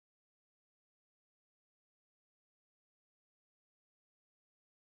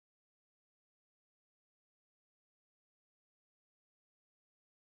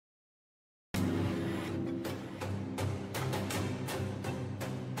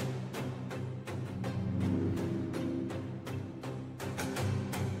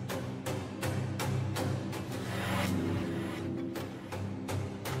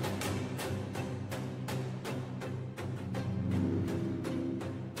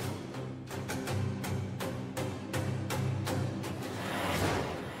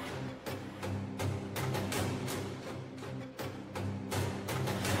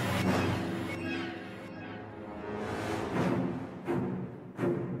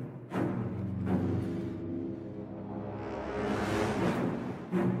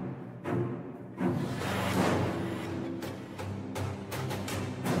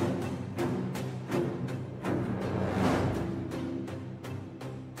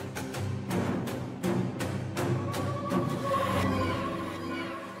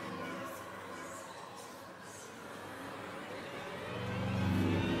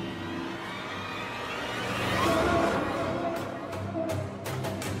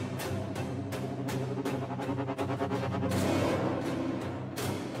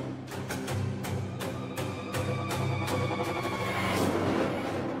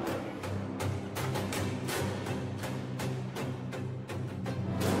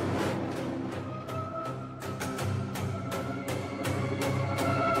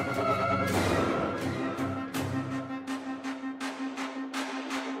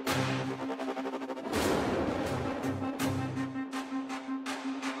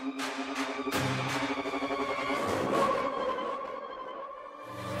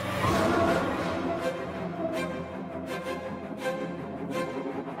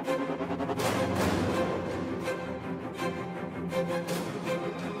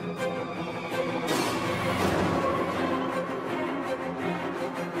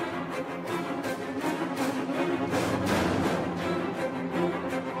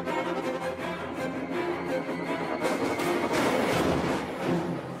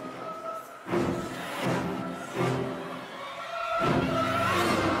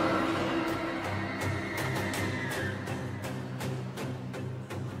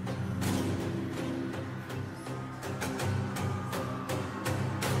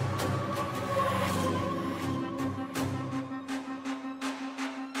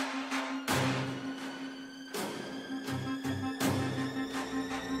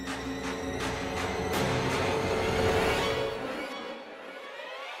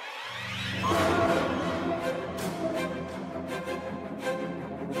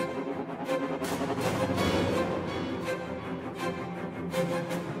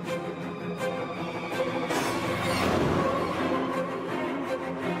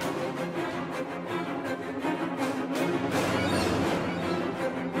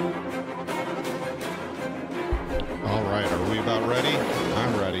ready?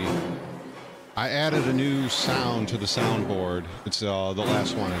 I'm ready. I added a new sound to the soundboard. It's the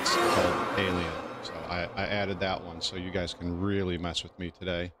last one. It's called Alien. So I added that one so you guys can really mess with me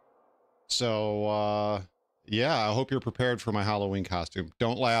today. So, yeah, I hope you're prepared for my Halloween costume.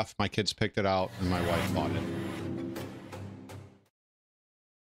 Don't laugh. My kids picked it out and my wife bought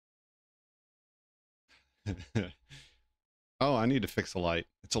it. Oh, I need to fix the light.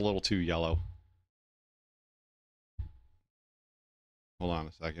 It's a little too yellow. Hold on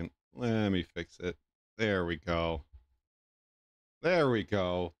a second. Let me fix it. There we go. There we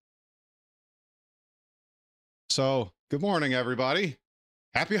go. So, good morning, everybody.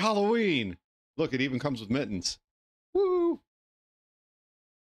 Happy Halloween. Look, it even comes with mittens. Woo!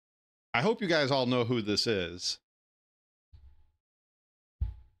 I hope you guys all know who this is.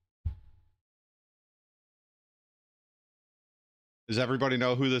 Does everybody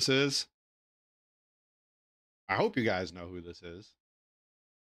know who this is? I hope you guys know who this is.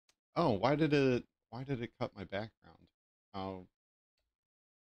 Oh, why did it cut my background? Oh,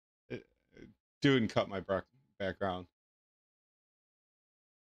 it didn't cut my background.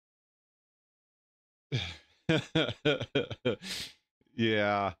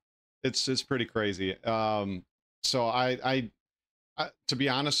 Yeah, it's pretty crazy. So to be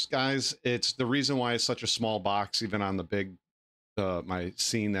honest, guys, it's the reason why it's such a small box, even on the big, my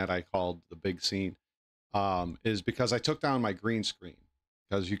scene that I called the big scene, is because I took down my green screen,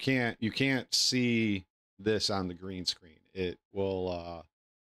 because you can't see this on the green screen. It will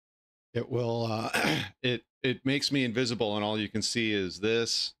it makes me invisible, and all you can see is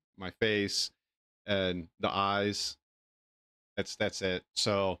this, my face, and the eyes. That's it.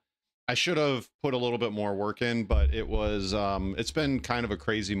 So I should have put a little bit more work in, but it was it's been kind of a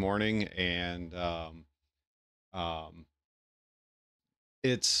crazy morning, and um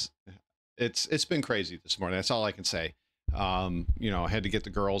it's it's been crazy this morning. That's all I can say. You know, I had to get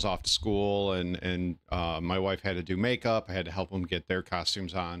the girls off to school, and my wife had to do makeup. I had to help them get their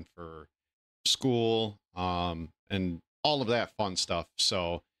costumes on for school, and all of that fun stuff.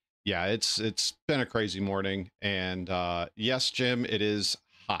 So yeah, it's been a crazy morning, and yes, Jim, it is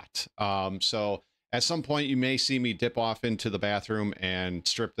hot. So at some point you may see me dip off into the bathroom and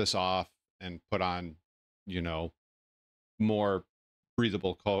strip this off and put on, you know, more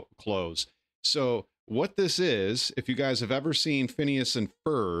breathable clothes. So what this is, if you guys have ever seen Phineas and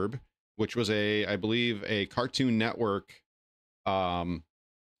Ferb, which was I believe a Cartoon Network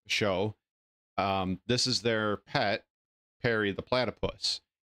show, this is their pet, Perry the platypus,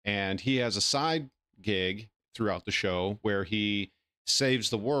 and he has a side gig throughout the show where he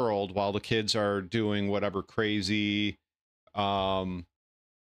saves the world while the kids are doing whatever crazy um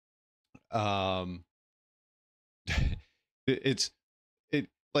um it's it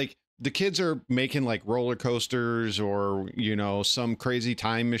like the kids are making like roller coasters, or you know, some crazy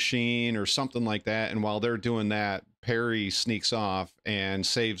time machine or something like that, and while they're doing that, Perry sneaks off and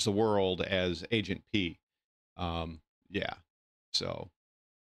saves the world as Agent P. Yeah, so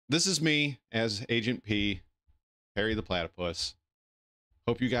this is me as Agent P, Perry the platypus.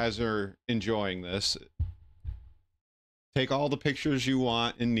 Hope you guys are enjoying this. Take all the pictures you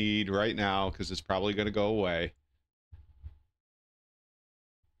want and need right now, because it's probably going to go away.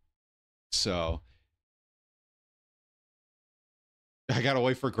 So I gotta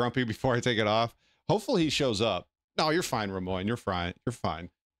wait for Grumpy before I take it off. Hopefully he shows up. No, you're fine, Ramon. You're fine. You're fine.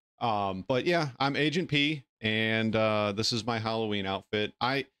 But yeah, I'm Agent P, and this is my Halloween outfit.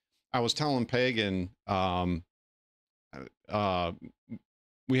 I was telling Pagan, uh,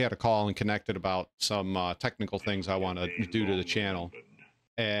 we had a call and connected about some technical things I want to do to the channel.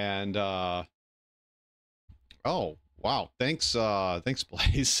 And oh wow, thanks thanks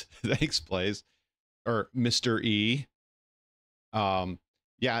Blaze. Thanks Blaze, or Mr. E.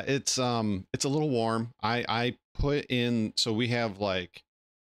 Yeah, it's a little warm. I put in, so we have like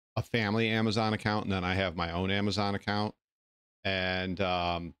a family Amazon account, and then I have my own Amazon account, and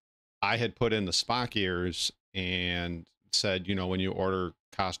I had put in the Spock ears and said, you know, when you order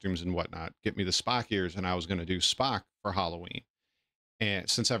costumes and whatnot, get me the Spock ears, and I was going to do Spock for Halloween. And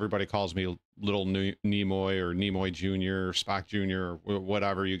since everybody calls me Little Nimoy or Nimoy Jr. or Spock Jr. or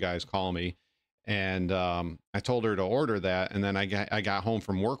whatever you guys call me, and I told her to order that, and then I got home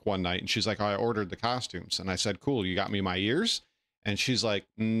from work one night, and she's like, oh, I ordered the costumes, and I said, cool, you got me my ears? And she's like,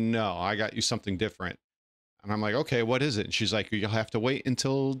 no, I got you something different. And I'm like, okay, what is it? And she's like, you'll have to wait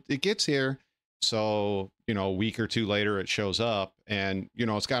until it gets here. So, you know, a week or two later, it shows up, and, you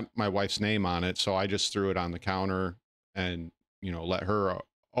know, it's got my wife's name on it. So I just threw it on the counter and, you know, let her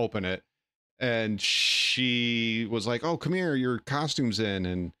open it. And she was like, oh, come here, your costume's in.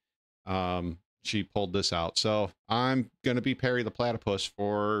 And she pulled this out. So I'm gonna be Perry the Platypus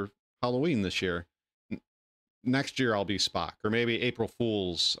for Halloween this year. Next year I'll be Spock, or maybe April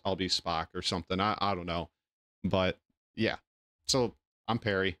Fool's I'll be Spock or something. I don't know, but yeah. So I'm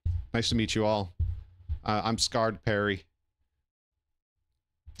Perry. Nice to meet you all. I'm Scarred Perry.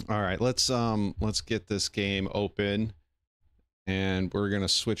 All right, let's get this game open, and we're gonna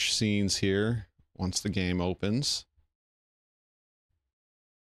switch scenes here once the game opens.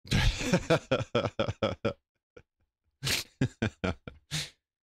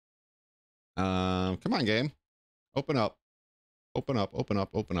 Come on, game. Open up. Open up, open up,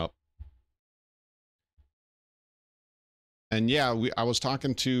 open up. And yeah, I was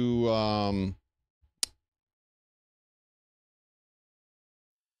talking to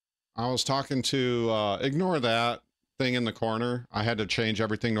ignore that thing in the corner. I had to change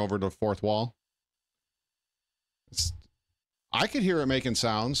everything over to fourth wall. I could hear it making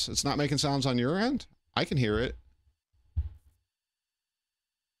sounds. It's not making sounds on your end? I can hear it.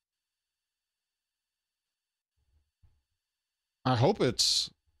 I hope it's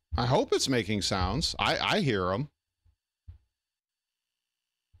making sounds. I hear them.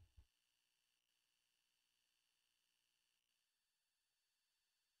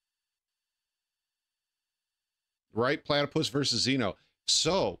 Right? Platypus versus Xeno.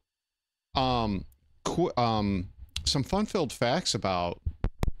 So, some fun-filled facts about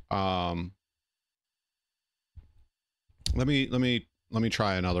let me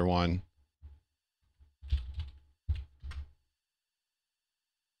try another one.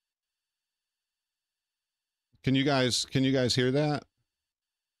 Can you guys hear that?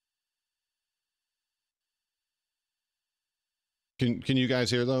 Can you guys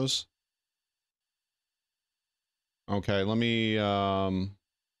hear those? Okay, let me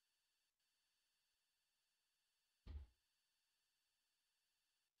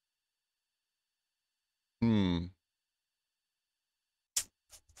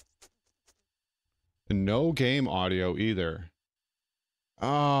no game audio either.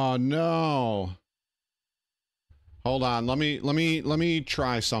 Oh no. Hold on, let me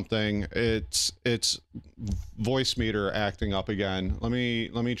try something. It's voice meter acting up again. Let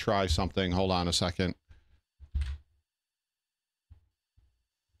me try something. Hold on a second.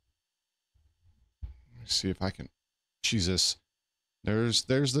 Let me see if I can. Jesus. There's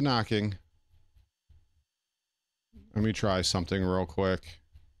the knocking. Let me try something real quick.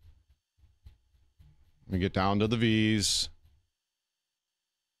 Let me get down to the V's.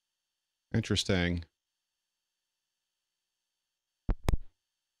 Interesting.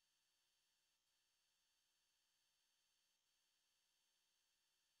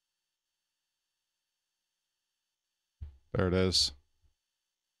 There it is.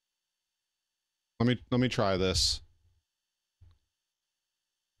 Let me try this.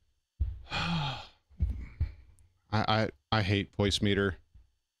 I hate voice meter.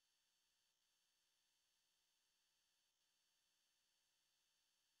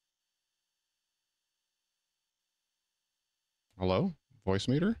 Hello? Voice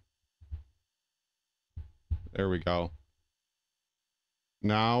meter? There we go.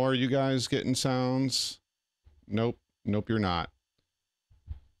 Now are you guys getting sounds? Nope. Nope, you're not.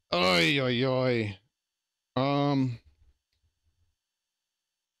 Oi, oi, oi. All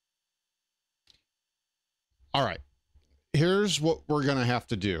right. Here's what we're going to have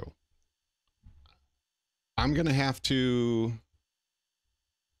to do. I'm going to have to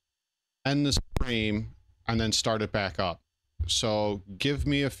end the stream and then start it back up. So give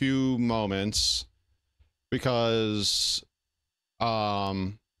me a few moments because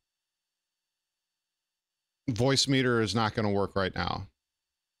voice meter is not going to work right now.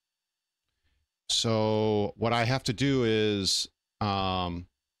 So what I have to do is let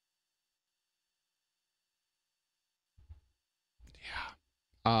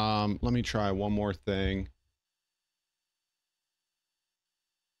me try one more thing.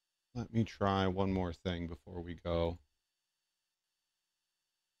 Let me try one more thing before we go.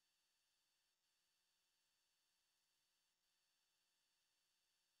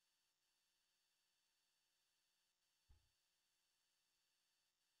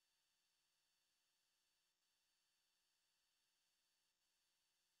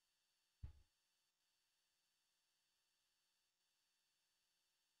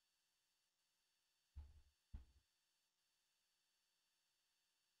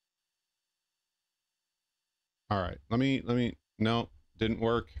 All right, let me, no, didn't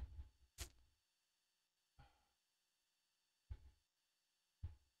work.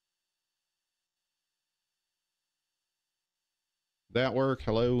 That work?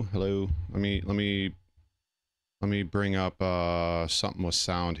 Hello, hello. Let me bring up something with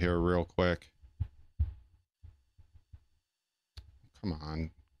sound here real quick. come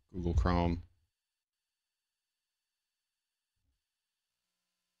on, Google Chrome.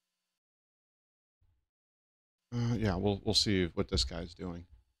 Yeah, we'll see what this guy's doing.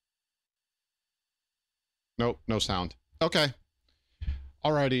 Nope, no sound. Okay.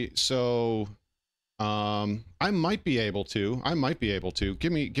 Alrighty, so I might be able to.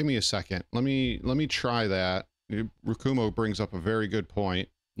 Give me a second. Let me try that. Rakumo brings up a very good point.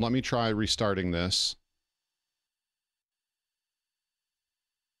 Let me try restarting this.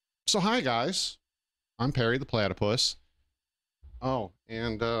 So hi guys. I'm Perry the Platypus. Oh,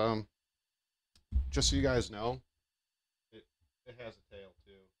 and just so you guys know, it has a tail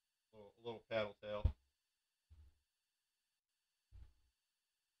too. A little paddle tail.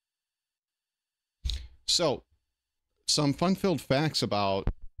 So, some fun-filled facts about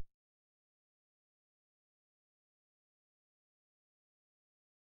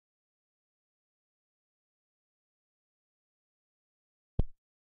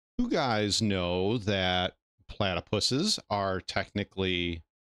you guys know that platypuses are technically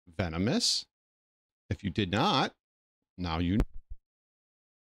venomous. If you did not, now you know.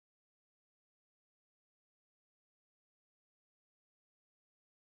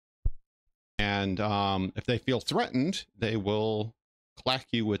 And if they feel threatened, they will clack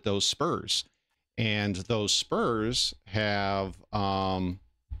you with those spurs. And those spurs have, damn.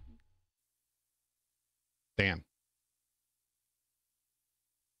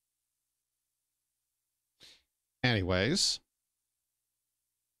 Anyways.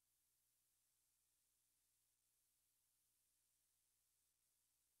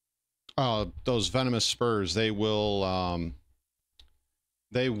 Those venomous spurs, they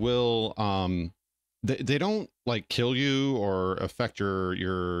don't like kill you or affect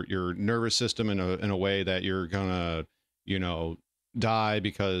your nervous system in a way that you're gonna, you know, die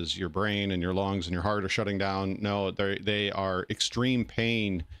because your brain and your lungs and your heart are shutting down. No, they are extreme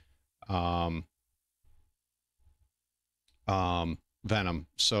pain venom.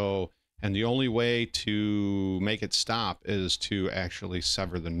 So, and the only way to make it stop is to actually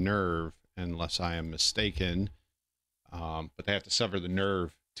sever the nerve, unless I am mistaken. But they have to sever the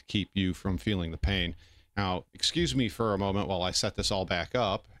nerve to keep you from feeling the pain. Now, excuse me for a moment while I set this all back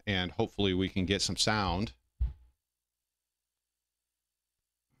up, and hopefully we can get some sound.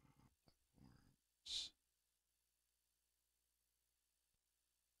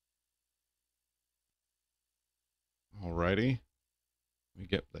 Alrighty. Let me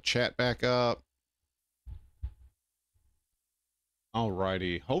get the chat back up.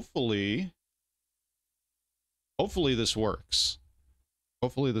 Alrighty. Hopefully this works.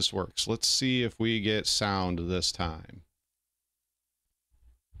 Hopefully this works. Let's see if we get sound this time.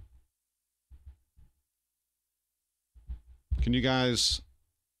 Can you guys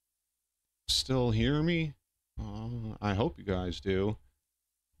still hear me? I hope you guys do.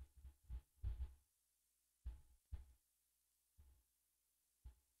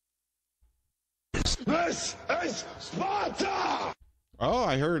 This is Sparta! Oh,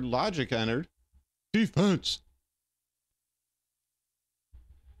 I heard Logic entered. Defense.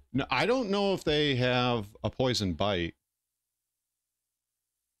 No, I don't know if they have a poison bite.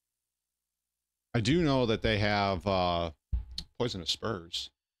 I do know that they have poisonous spurs.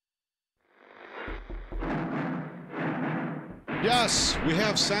 Yes, we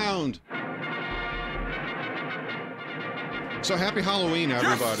have sound. So happy Halloween,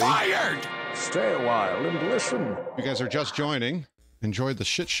 everybody. You're fired! Stay a while and listen. You guys are just joining. Enjoyed the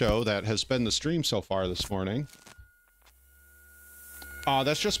shit show that has been the stream so far this morning.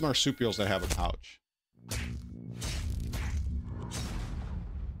 That's just marsupials that have a pouch.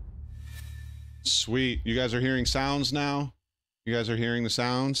 Sweet. You guys are hearing sounds now? You guys are hearing the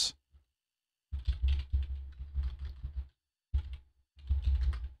sounds?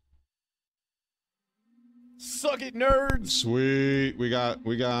 Suck it, nerds! Sweet. We got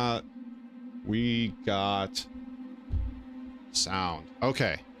sound.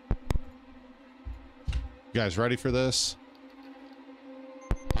 Okay. You guys ready for this?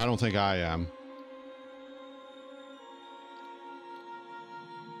 I don't think I am.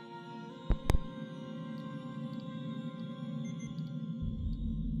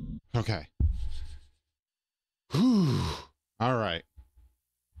 Okay. Whew. All right.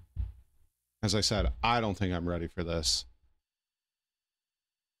 As I said, I don't think I'm ready for this.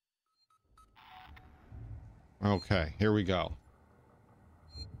 Okay, here we go.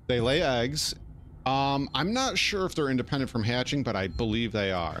 They lay eggs. I'm not sure if they're independent from hatching, but I believe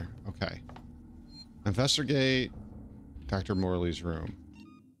they are. Okay. Investigate Dr. Morley's room.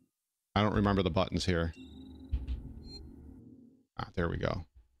 I don't remember the buttons here. Ah, there we go.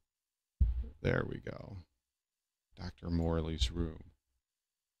 There we go. Dr. Morley's room.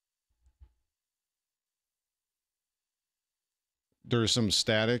 there's some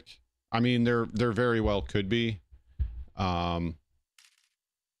static. I mean, there very well could be. Okay,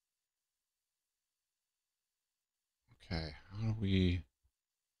 how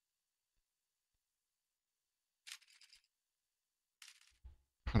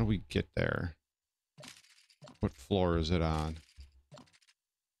do we get there? What floor is it on?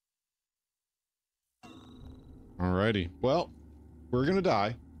 Alrighty. Well, we're gonna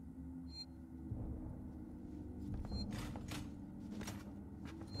die.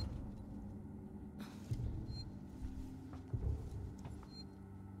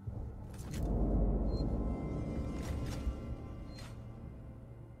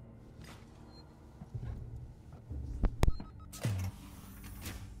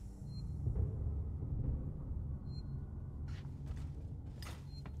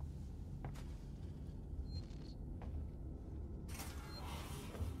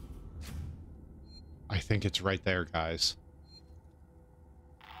 I think it's right there, guys.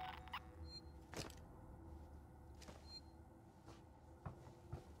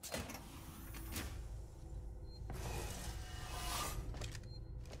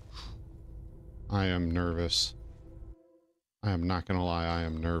 I am nervous. I am not gonna lie, I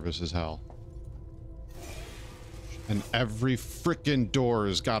am nervous as hell. And every frickin' door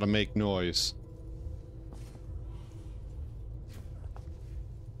has gotta make noise.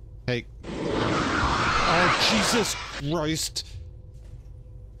 Hey. Oh, Jesus Christ.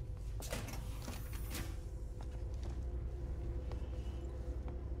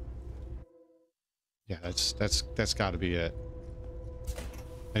 Yeah, that's gotta be it.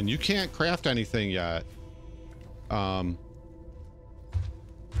 And you can't craft anything yet. Ah!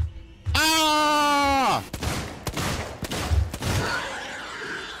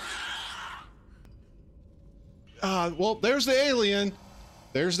 Well, there's the alien.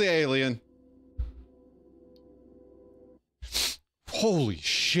 There's the alien. Holy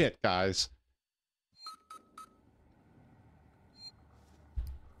shit, guys.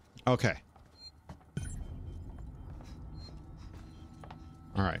 Okay.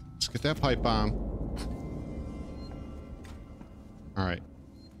 All right, let's get that pipe bomb. All right,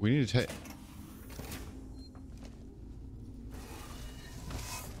 we need to take...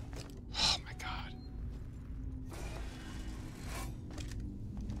 Oh my God.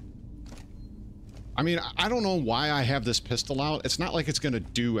 I mean, I don't know why I have this pistol out. It's not like it's gonna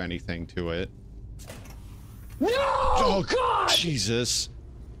do anything to it. No! Oh, God! Jesus.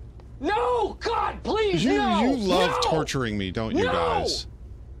 No! God, please, no! You love no! torturing me, don't you, No! guys?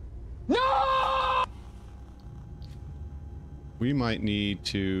 No! We might need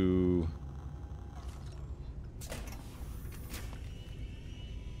to...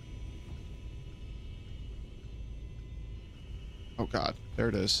 Oh God, there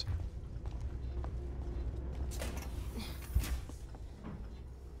it is.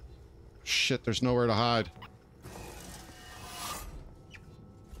 Shit, there's nowhere to hide.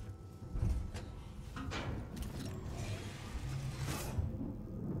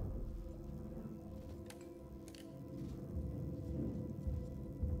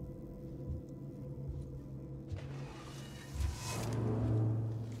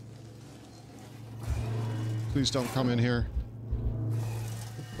 Please don't come in here.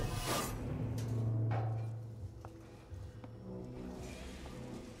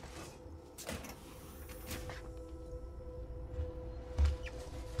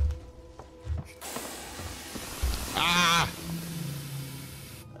 Ah!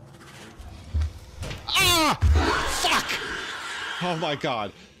 Ah! Fuck! Oh my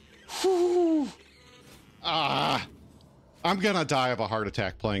God. Whew. Ah! I'm gonna die of a heart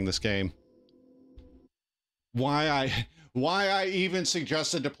attack playing this game. Why I even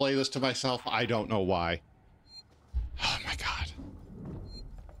suggested to play this to myself, I don't know why. Oh my God.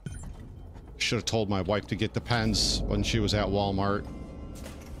 Should have told my wife to get the pens when she was at Walmart.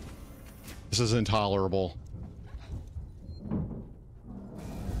 This is intolerable.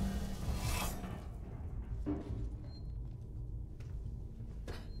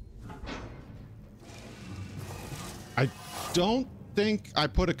 I don't think I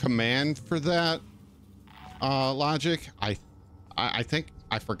put a command for that. Logic. I think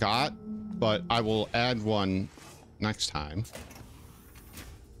I forgot, but I will add one next time.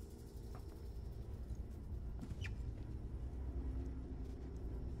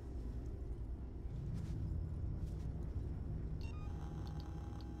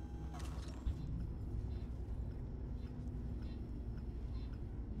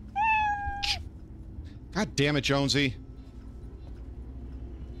 God damn it, Jonesy.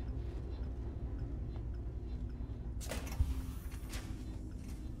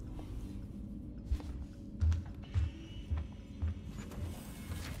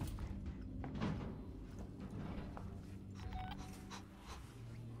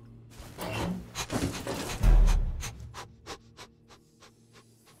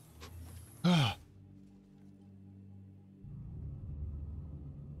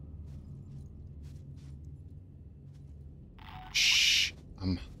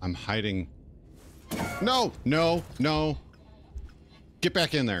 I'm hiding. No, no, no. Get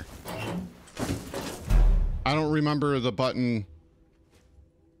back in there. I don't remember the button.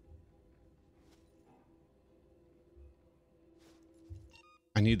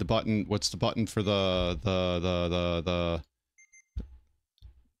 I need the button. What's the button for the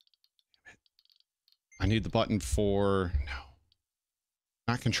I need the button for, no,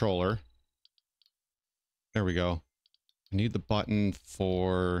 not controller. There we go. I need the button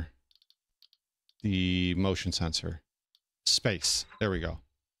for the motion sensor. Space. There we go.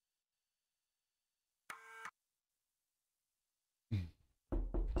 Oh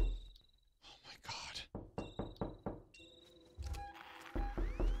my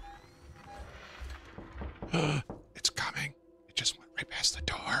God. It's coming. It just went right past the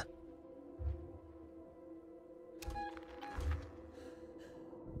door.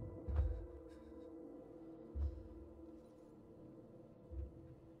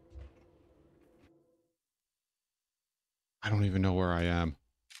 I don't even know where I am.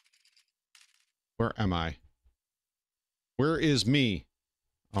 Where am I? Where is me?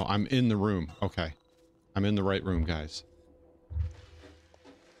 Oh, I'm in the room. Okay. I'm in the right room, guys.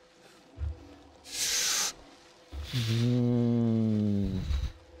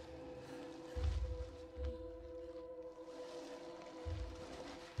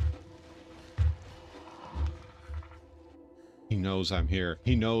 He knows I'm here.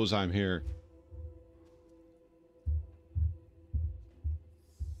 He knows I'm here.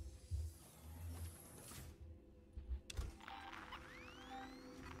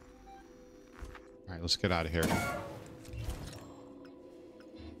 All right, let's get out of here.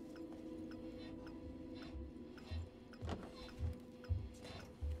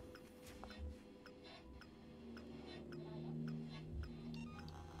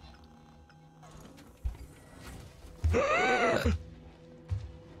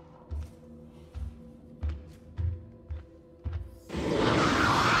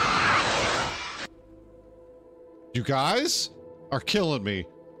 You guys are killing me.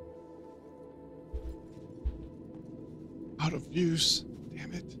 Out of use.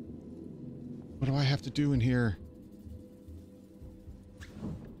 Damn it. What do I have to do in here?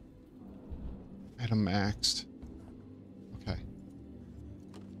 Item maxed. Okay.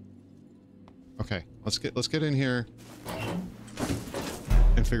 Okay, let's get in here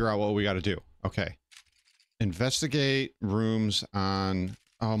and figure out what we got to do. Okay. Investigate rooms on,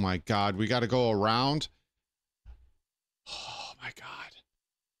 oh my God, we got to go around. Oh my God.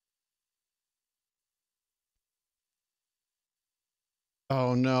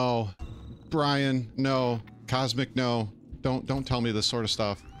 Oh no. Brian, no. Cosmic, no. Don't tell me this sort of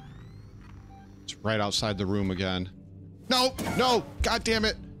stuff. It's right outside the room again. No! No! God damn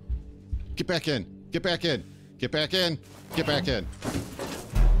it! Get back in. Get back in. Get back in. Get back in.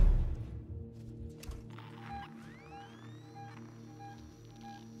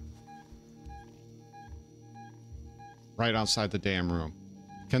 Right outside the damn room.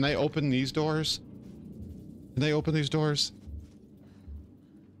 Can they open these doors? Can they open these doors?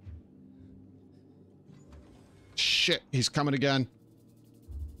 Shit, he's coming again.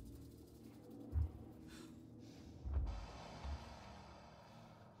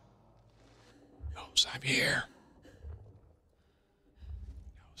 Knows I'm here.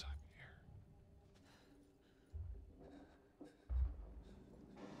 Knows I'm here.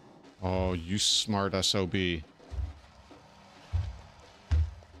 Oh, you smart SOB.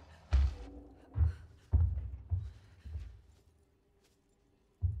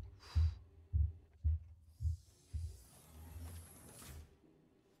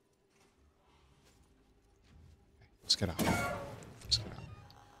 Let's get out. Let's get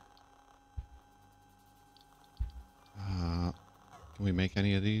out. Can we make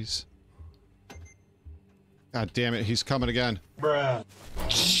any of these? God damn it, he's coming again. Bruh.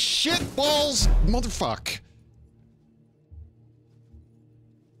 Shit balls! Motherfuck!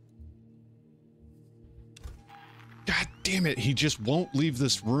 God damn it, he just won't leave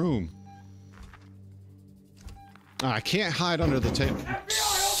this room. I can't hide under the table.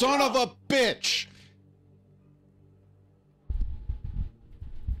 Son of a bitch!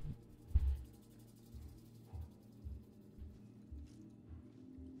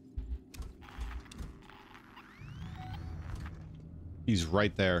 He's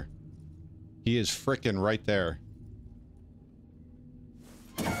right there. He is frickin' right there.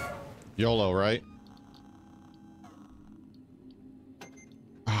 YOLO, right?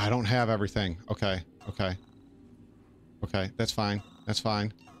 I don't have everything. Okay, okay. Okay, that's fine. That's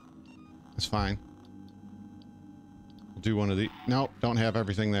fine. That's fine. We'll do one of the... Nope, don't have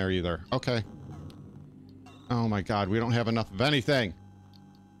everything there either. Okay. Oh my God, we don't have enough of anything.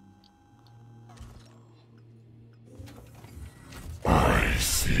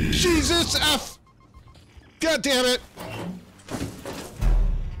 Jesus F! God damn it!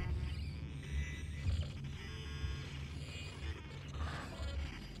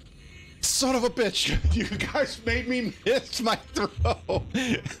 Son of a bitch! You guys made me miss my throw!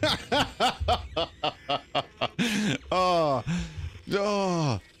 Oh.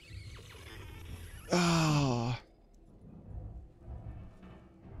 Oh. Oh.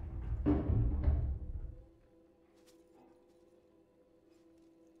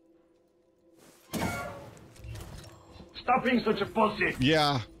 Stop being such a pussy.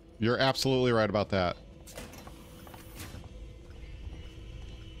 Yeah, you're absolutely right about that.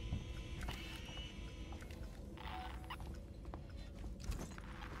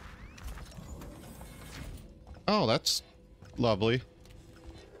 Oh, that's lovely.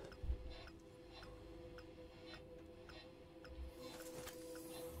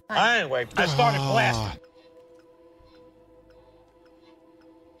 Anyway, I started blasting.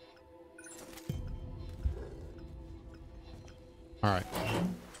 All right.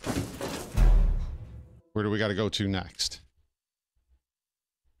 Where do we got to go to next?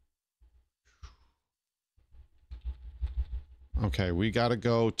 Okay, we got to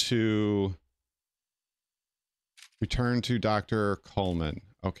go to... Return to Dr. Coleman.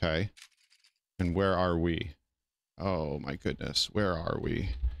 Okay. And where are we? Oh my goodness. Where are we?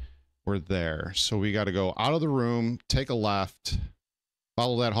 We're there. So we got to go out of the room, take a left,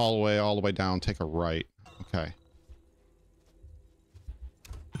 follow that hallway all the way down, take a right. Okay.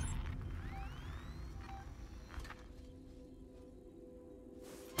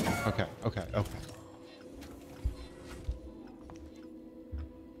 Okay, okay, okay.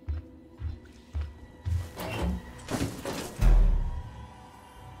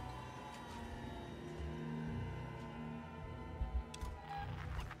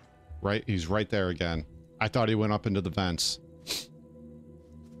 Right, he's right there again. I thought he went up into the vents.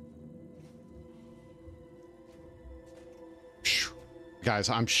 Guys,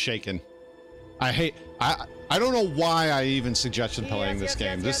 I'm shaking. I don't know why I even suggested playing this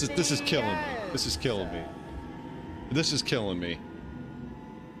game. This is killing me. This is killing me. This is killing me.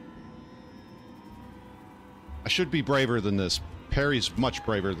 I should be braver than this. Perry's much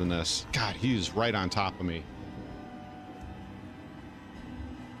braver than this. God, he's right on top of me.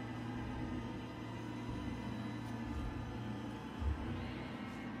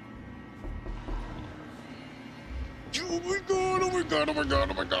 Oh my god, oh my god, oh my god,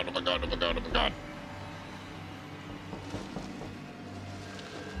 oh my god, oh my god, oh my god, oh my god.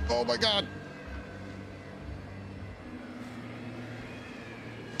 Oh my god.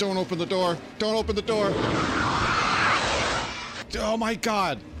 Don't open the door. Don't open the door. Oh my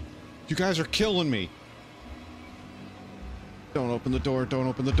god. You guys are killing me. Don't open the door. Don't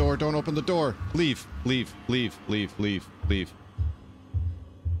open the door. Don't open the door. Leave. Leave. Leave. Leave. Leave. Leave.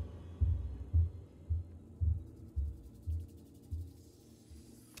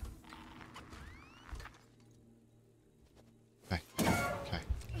 Okay. Okay.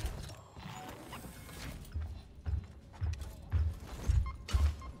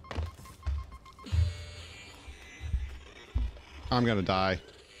 I'm gonna die.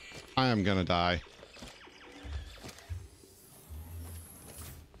 I am gonna die.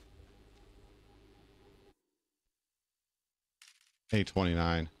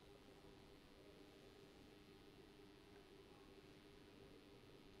 A29.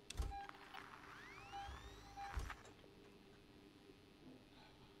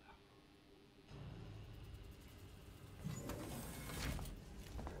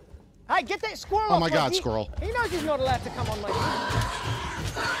 Hey, get that squirrel Oh off my god, Mikey. squirrel. He knows he's not allowed to come on my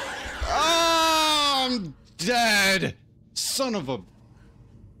Oh, I'm dead. Son of a...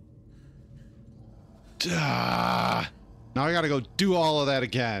 Now I gotta go do all of that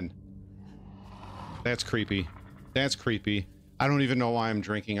again. That's creepy. That's creepy. I don't even know why I'm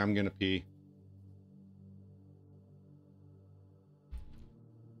drinking. I'm gonna pee.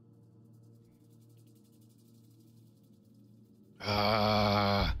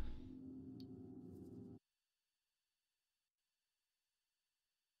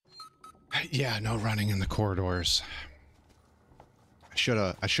 Yeah, no running in the corridors. I should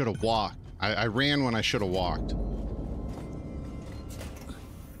have walked. I ran when I should have walked.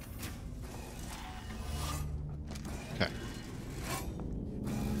 Okay.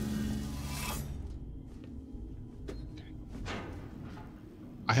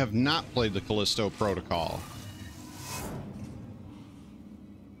 I have not played the Callisto Protocol.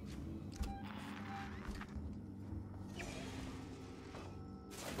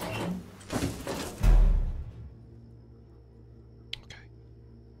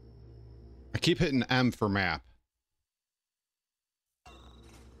 Keep hitting M for map.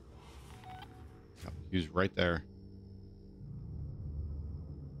 He's right there.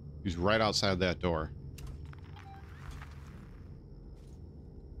 He's right outside that door.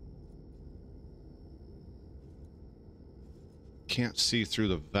 Can't see through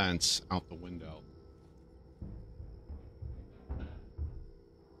the vents out the window.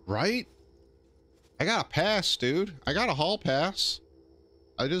 Right? I got a pass, dude. I got a hall pass.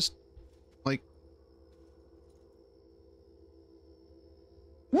 I just, like...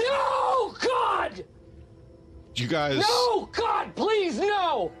 No, God! You guys... No, God, please,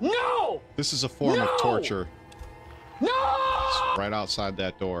 no! No! This is a form of torture. No! It's right outside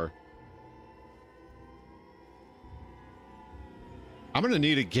that door. I'm gonna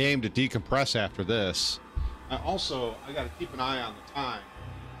need a game to decompress after this. I gotta keep an eye on the time.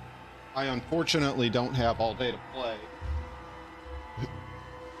 I unfortunately don't have all day to play. Oh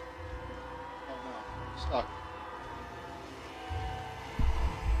no, I'm stuck.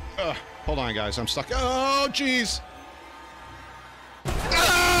 Hold on, guys, I'm stuck. Oh, jeez!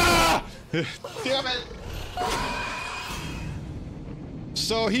 Ah! Damn it!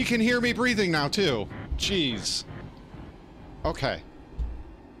 So he can hear me breathing now, too. Jeez. Okay.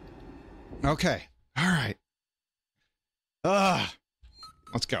 Okay. All right.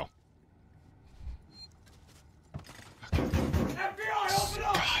 Let's go. FBI, open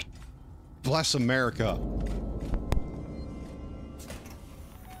up! God bless America.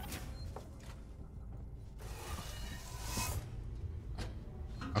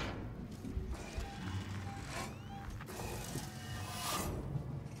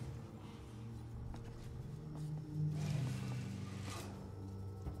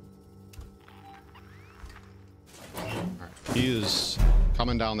 He is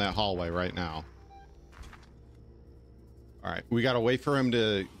coming down that hallway right now. All right, we got to wait for him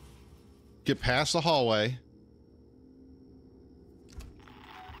to get past the hallway.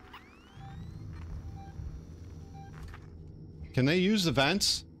 Can they use the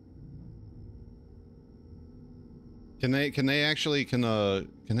vents? Can they actually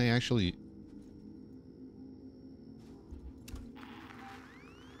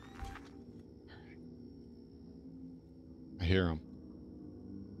I hear him.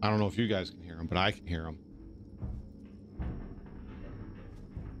 I don't know if you guys can hear him, but I can hear him.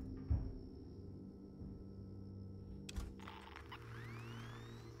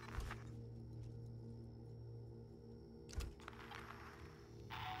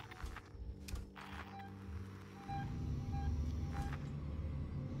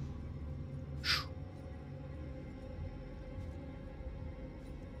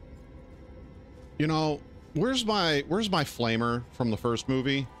 You know, where's my flamer from the first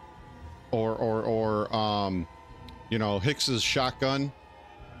movie? Or you know, Hicks's shotgun?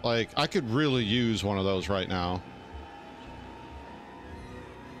 Like, I could really use one of those right now.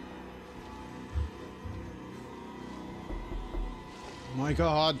 Oh my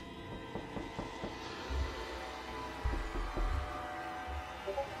God.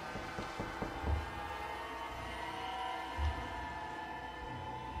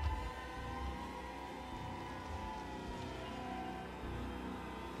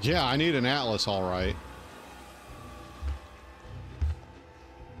 Yeah, I need an Atlas, all right.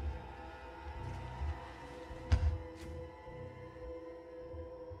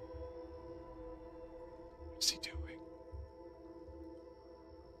 What's he doing?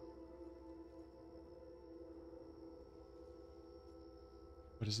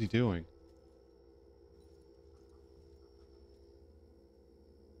 What is he doing?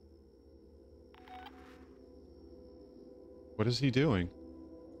 What is he doing?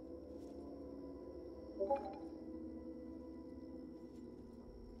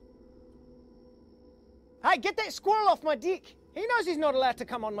 Hey, get that squirrel off my dick. He knows he's not allowed to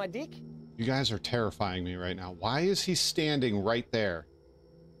come on my dick. You guys are terrifying me right now. Why is he standing right there?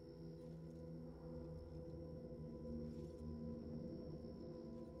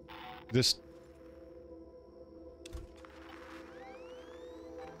 This...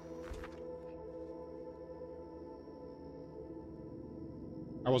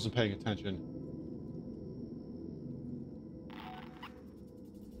 I wasn't paying attention.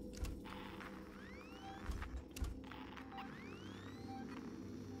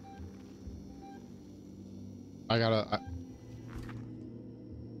 I gotta...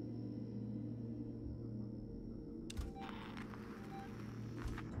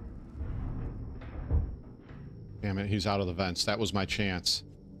 Damn it, he's out of the vents. That was my chance.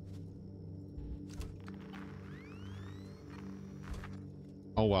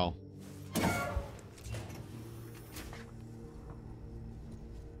 Oh well.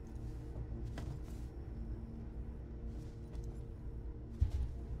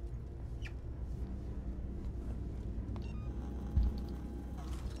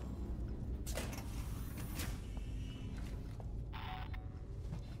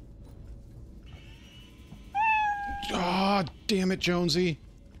 damn it, Jonesy.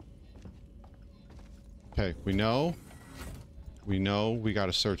 Okay, we know we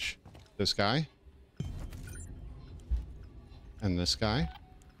gotta search this guy. And this guy.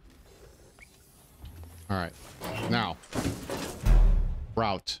 Alright. Now.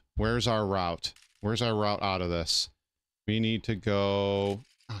 Route. Where's our route? Where's our route out of this? We need to go...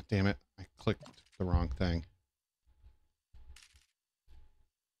 Oh, damn it. I clicked the wrong thing.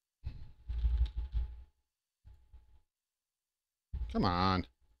 Come on.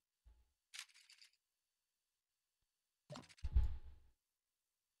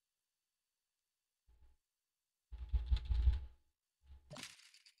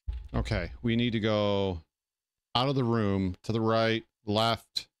 Okay, we need to go out of the room, to the right,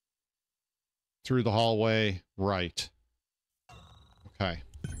 left, through the hallway, right. Okay.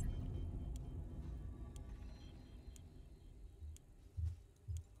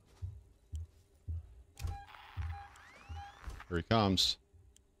 Here he comes.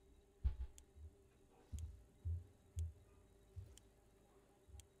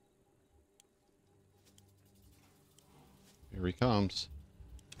 Here he comes.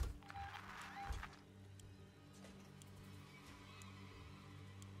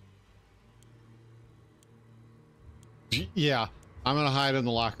 Yeah, I'm gonna hide in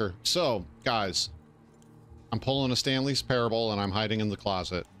the locker. So, guys, I'm pulling a Stanley's Parable and I'm hiding in the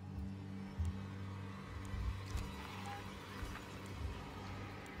closet.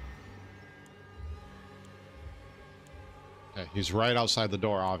 Okay, he's right outside the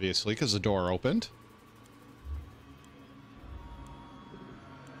door, obviously, because the door opened.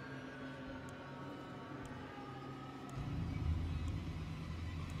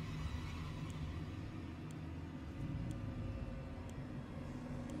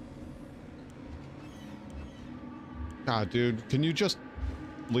 God, dude, can you just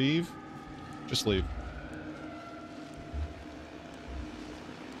leave? Just leave.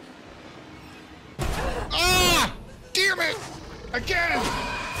 Ah! Damn it! Again!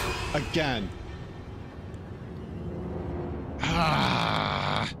 Again.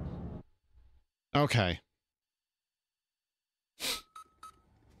 Ah! Okay.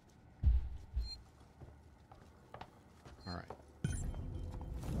 All right.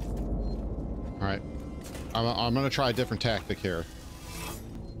 All right. I'm going to try a different tactic here.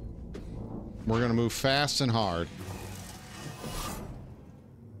 We're going to move fast and hard.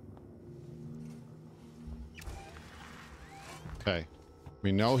 Okay.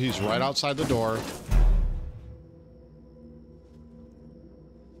 We know he's right outside the door.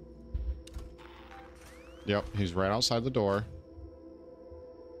 Yep, he's right outside the door.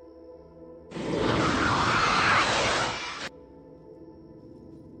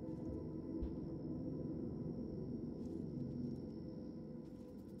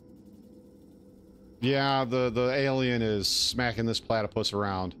 Yeah, the alien is smacking this platypus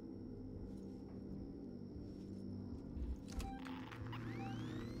around.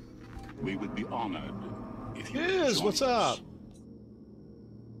 We would be honored if you Yes, join what's us. up?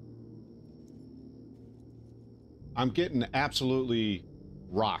 I'm getting absolutely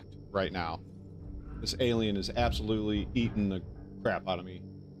rocked right now. This alien is absolutely eating the crap out of me.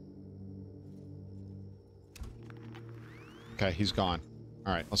 Okay, he's gone.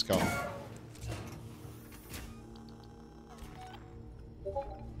 All right, let's go.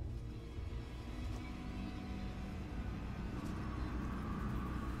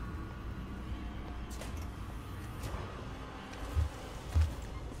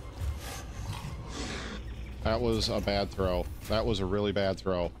 That was a bad throw. That was a really bad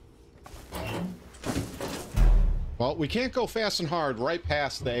throw. Well, we can't go fast and hard right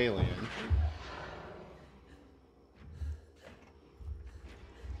past the alien.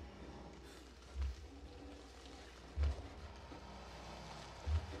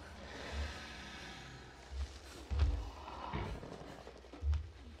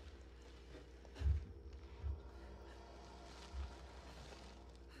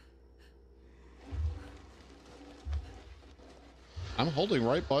 I'm holding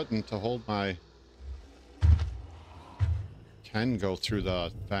right button to hold my... Can go through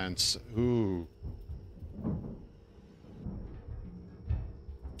the fence. Ooh.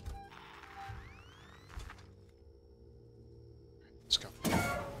 Let's go.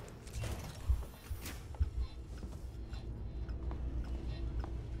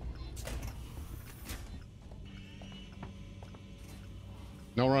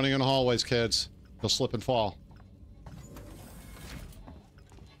 No running in the hallways, kids. You'll slip and fall.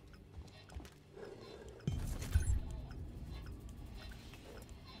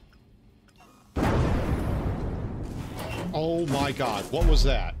 Oh my god, what was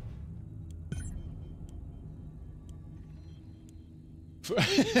that?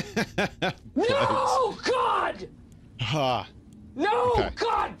 No, God! Ah, No, Okay.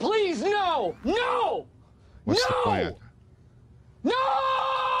 God, please, no! No! what's the No! plan? No!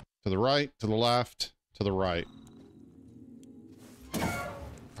 To the right, to the left, to the right.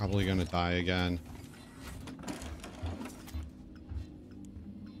 Probably gonna die again.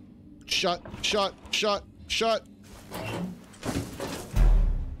 Shut, shut, shut, shut.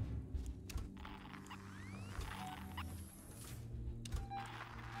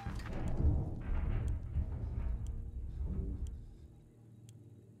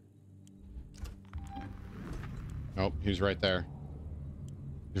 Nope, he's right there.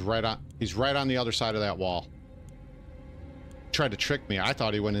 He's right on the other side of that wall. Tried to trick me. I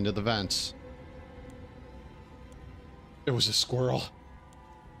thought he went into the vents. It was a squirrel.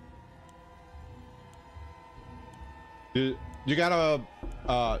 You gotta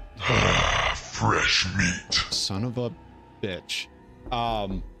Fresh meat. son of a bitch.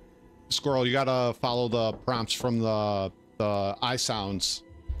 Squirrel, you gotta follow the prompts from the eye sounds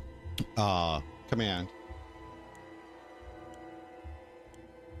command.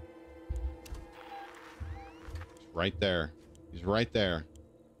 Right there. He's right there.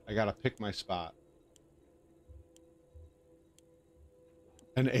 I gotta pick my spot.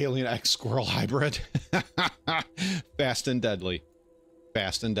 An alien X squirrel hybrid. Fast and deadly.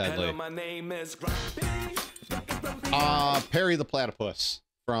 Fast and deadly. Hello, my name is Perry the Platypus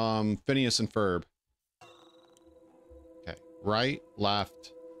from Phineas and Ferb. Okay. Right,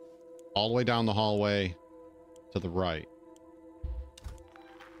 left, all the way down the hallway to the right.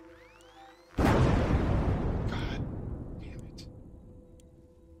 God damn it.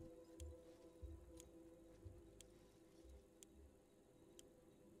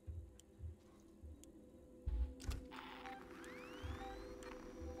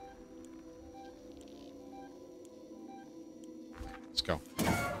 Let's go.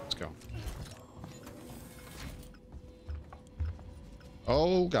 Let's go.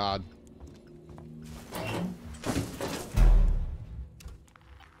 Oh, God.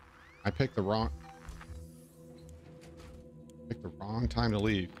 I picked the wrong time to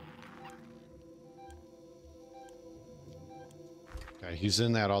leave. Okay, he's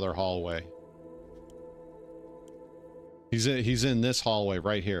in that other hallway. He's in this hallway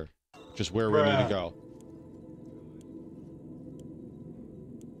right here, which is where we need to go.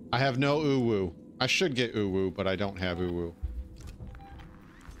 I have no uwu. I should get uwu, but I don't have uwu.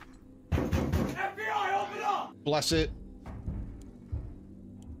 FBI, open up! Bless it.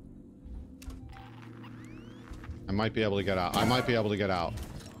 I might be able to get out. I might be able to get out.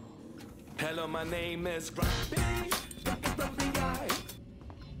 Hello, my name is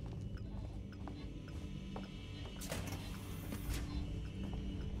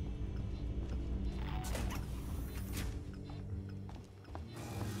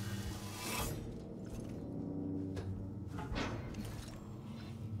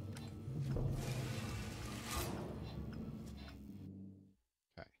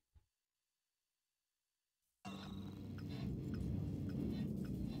Okay.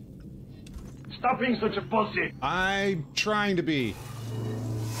 Stop being such a pussy. I'm trying to be.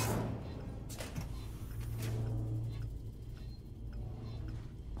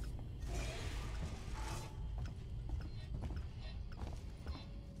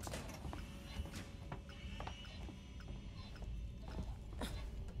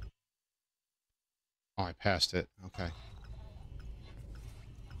 Oh, I passed it. Okay.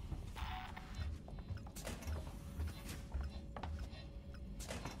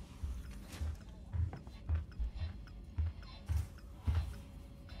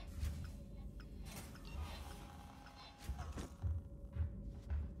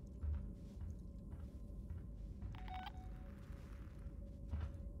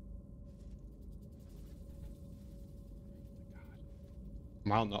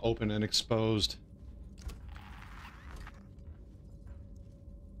 I'm out in the open and exposed.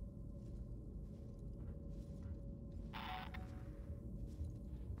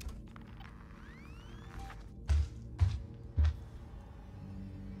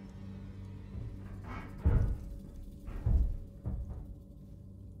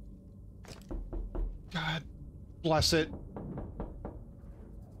 God bless it.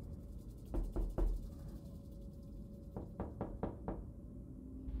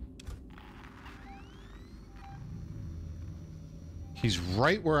 He's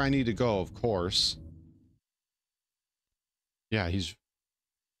right where I need to go, of course. Yeah, he's...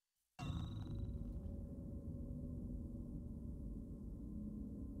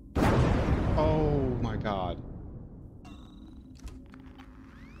 Oh my God.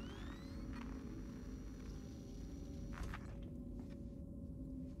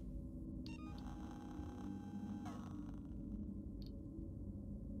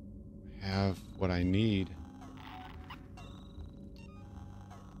 have what I need.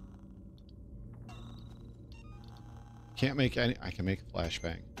 Can't make any. I can make a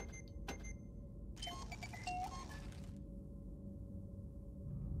flashbang.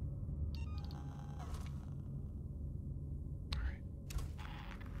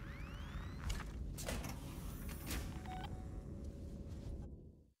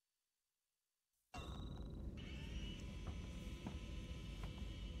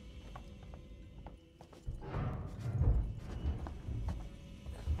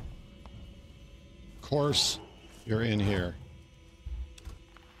 Of course, you're in here.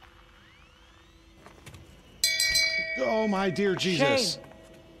 Oh, my dear Jesus.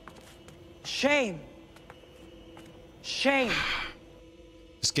 Shame. Shame. Shame.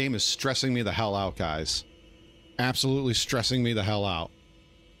 This game is stressing me the hell out, guys. Absolutely stressing me the hell out.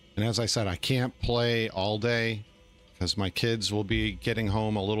 And as I said, I can't play all day because my kids will be getting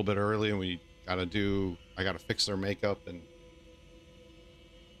home a little bit early and I gotta fix their makeup and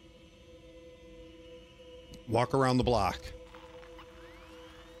walk around the block.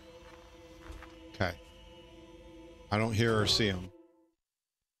 Okay. I don't hear or see them.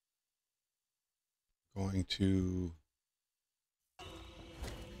 Going to...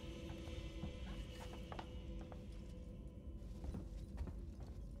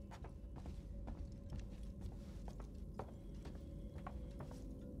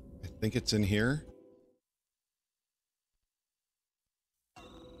 I think it's in here.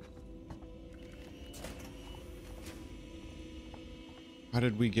 How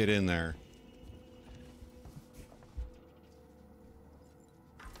did we get in there?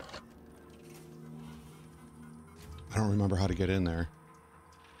 I don't remember how to get in there.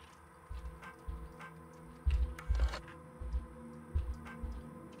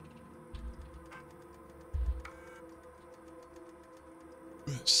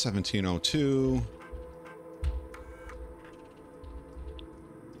 $17.02.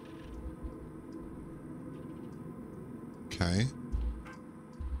 Okay.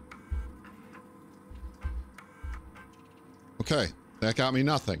 Okay, that got me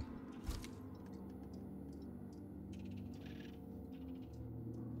nothing.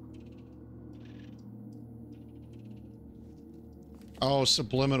 Oh,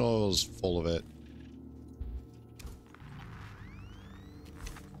 Subliminal is full of it.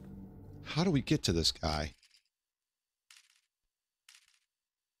 How do we get to this guy?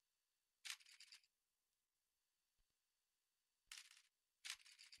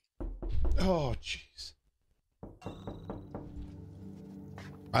 Oh, jeez.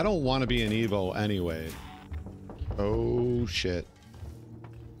 I don't want to be an Evo anyway. Oh, shit.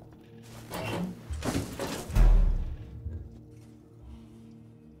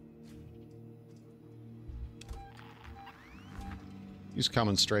 He's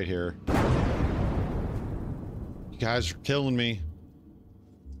coming straight here. You guys are killing me.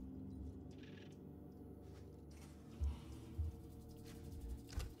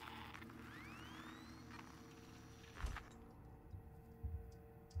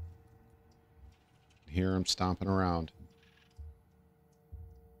 Hear him stomping around.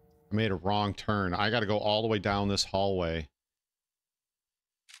 I made a wrong turn. I gotta go all the way down this hallway.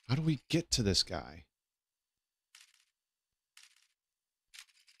 How do we get to this guy?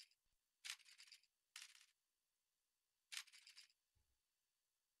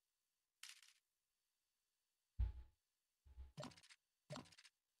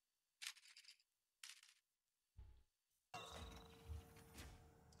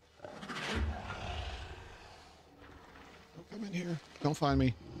 Don't come in here. Don't find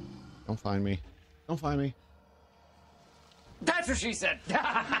me. Don't find me. Don't find me. That's what she said.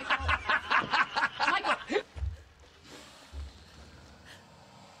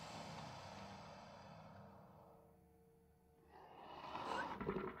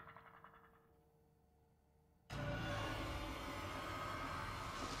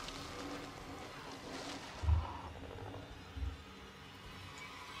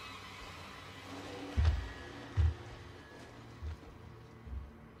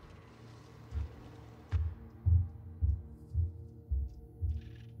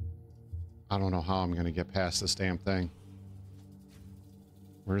 I don't know how I'm going to get past this damn thing.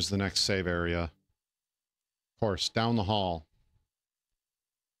 Where's the next save area? Of course, down the hall.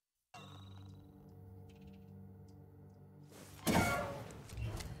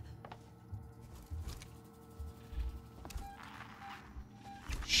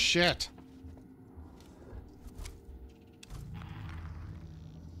 Shit.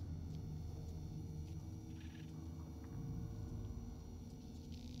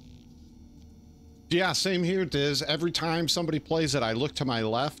 Yeah, same here, Diz. Every time somebody plays it, I look to my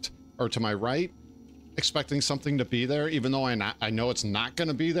left or to my right, expecting something to be there, even though I know it's not going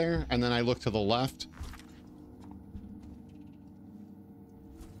to be there. And then I look to the left.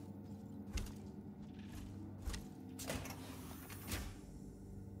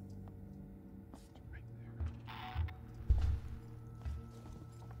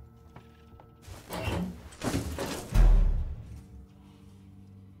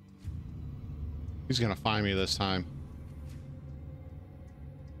 He's gonna find me this time.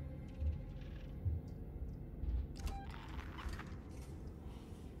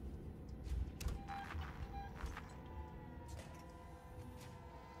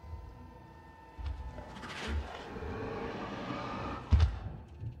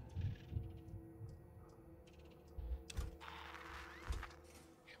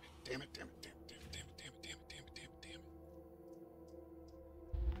 Damn it, damn it, damn it, damn it, damn it, damn it, damn it, damn it, damn it, damn it.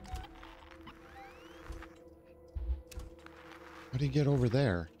 How do you get over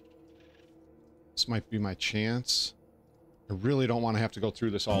there? This might be my chance. I really don't want to have to go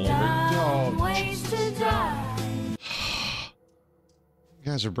through this all over. Oh, you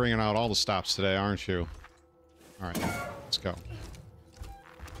guys are bringing out all the stops today, aren't you? All right, let's go.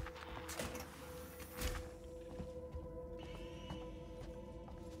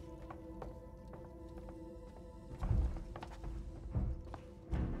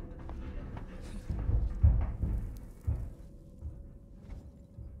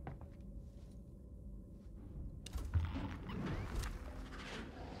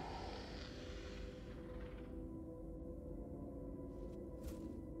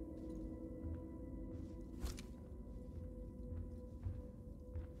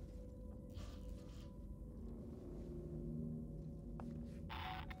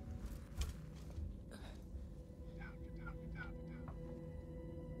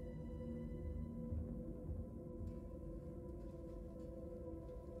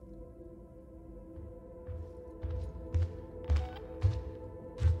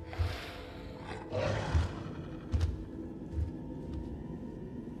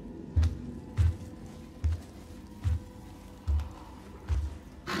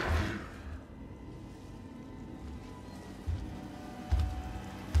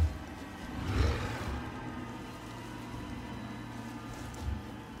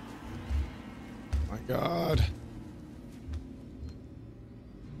 My God.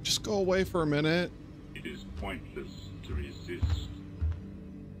 Just go away for a minute. It is pointless to resist.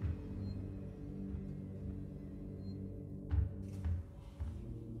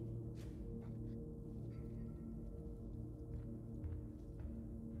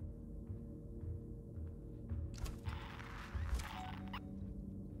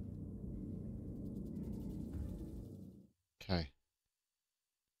 Okay.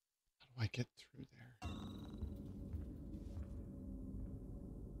 How do I get through there?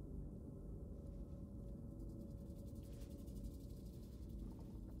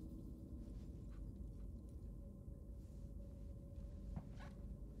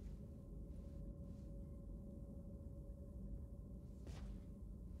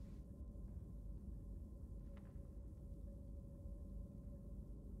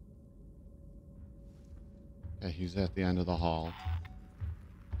 Okay, he's at the end of the hall.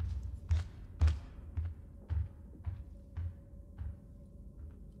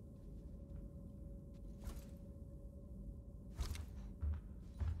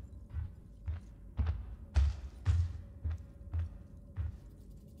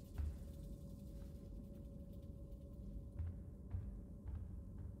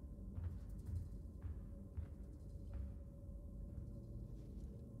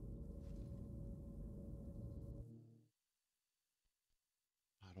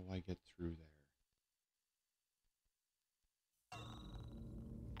 How do I get through there?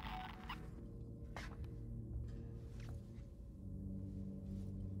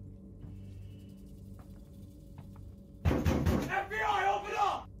 FBI, open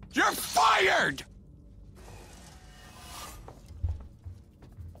up! You're fired!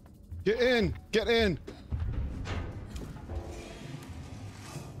 Get in! Get in!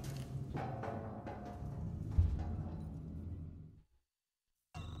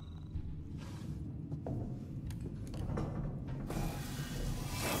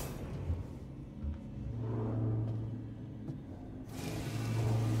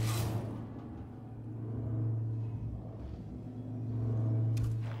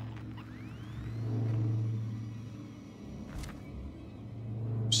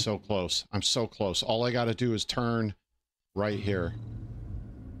 So close. I'm so close. All I got to do is turn right here.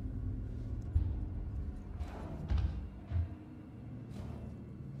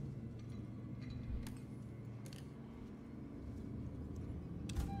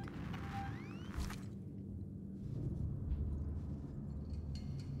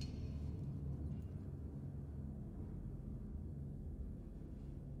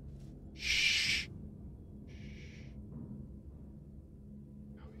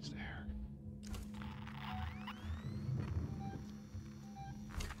 He's there.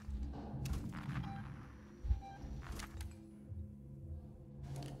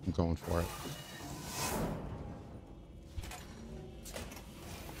 I'm going for it.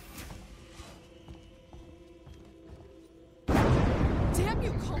 Damn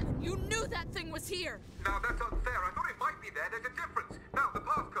you, Coleman! You knew that thing was here! Now that's unfair. I thought it might be there. There's a difference. Now, the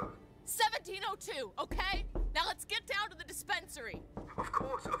passcode. 1702, okay? Now let's get down to the dispensary. Of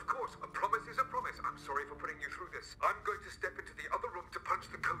course, of course. A promise is a promise. I'm sorry for putting you through this. I'm going to step into the other room to punch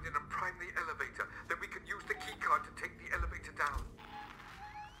the code in and prime the elevator. Then we can use the key card to take the elevator down.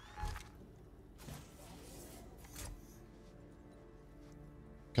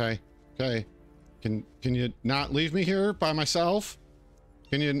 Okay. Okay. Can you not leave me here by myself?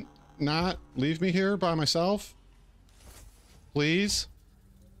 Can you not leave me here by myself? Please?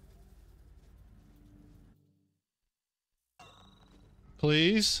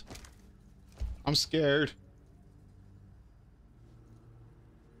 Please? I'm scared.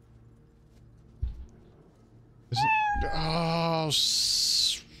 Oh,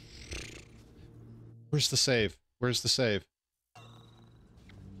 where's the save? Where's the save?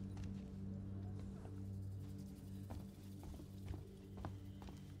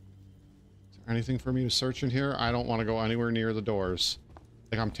 Is there anything for me to search in here? I don't want to go anywhere near the doors.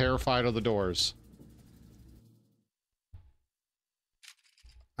 Like, I'm terrified of the doors.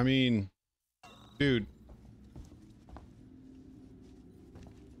 I mean, dude.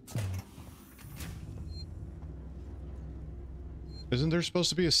 Isn't there supposed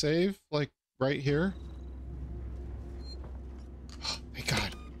to be a save, like, right here? Oh, thank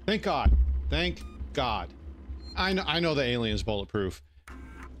God. Thank God. Thank God. I know the alien's bulletproof.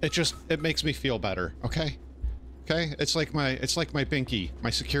 It makes me feel better, okay? Okay? It's like my binky,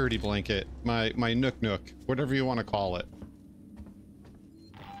 my security blanket, my nook, whatever you want to call it.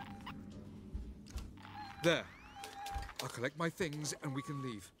 There. I'll collect my things and we can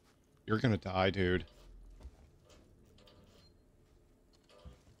leave. You're gonna die, dude.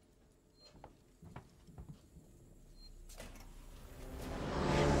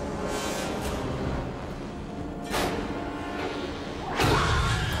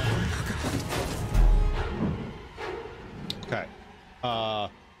 Okay.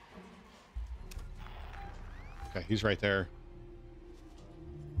 Okay, he's right there.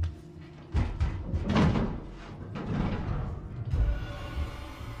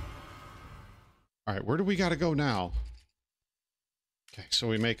 All right, where do we got to go now? Okay, so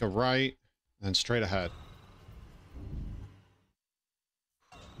we make a right, then straight ahead.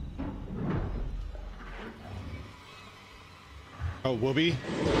 Oh, whoopee.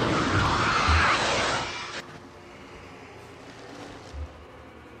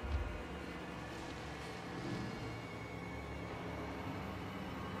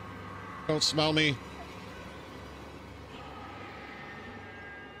 Don't smell me.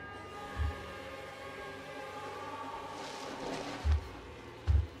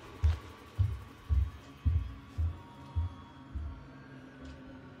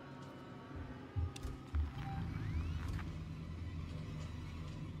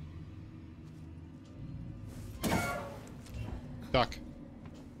 Duck.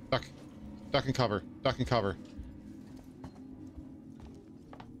 Duck. Duck and cover. Duck and cover.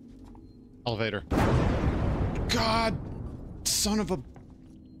 Elevator. God! Son of a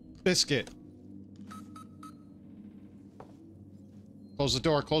biscuit. Close the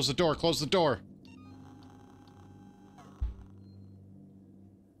door, close the door, close the door.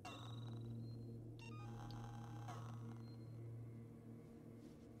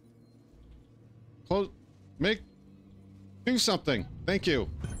 Close. Do something. Thank you.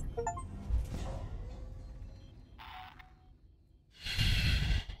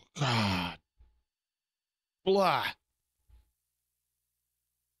 God. Blah.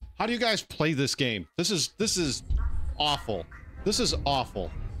 How do you guys play this game? This is awful. This is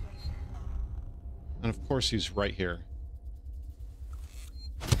awful. And of course he's right here.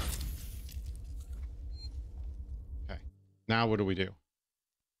 Okay. Now what do we do?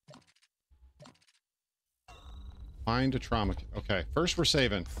 Find a trauma. Okay, first we're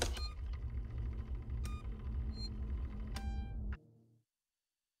saving.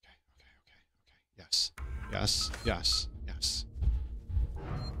 Okay. Yes. Yes. Yes. Yes.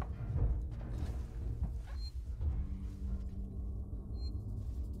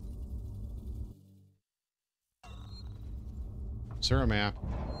 Is there a map?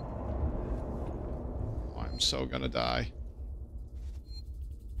 Oh, I'm so gonna die.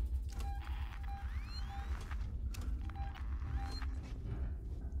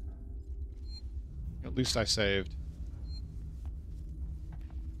 At least I saved.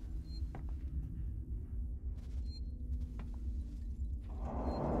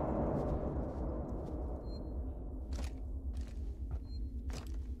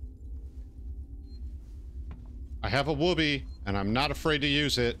 have a whoopee, and I'm not afraid to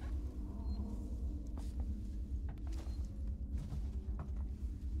use it.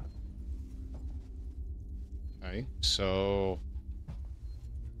 Okay, so...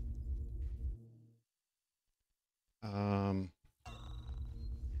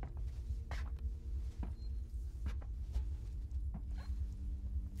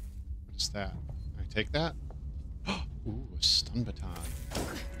 What's that? Can I take that? Ooh, a stun baton.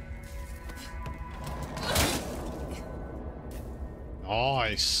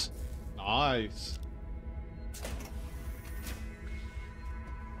 Nice. Nice.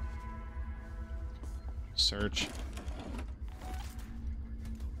 Search.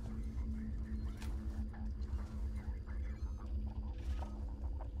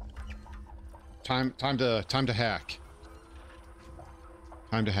 Time to hack.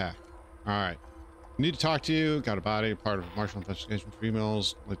 Time to hack. All right. Need to talk to you. Got a body, part of a martial investigation.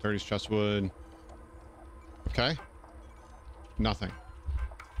 Females, late 30s, Chestwood. Okay. Nothing.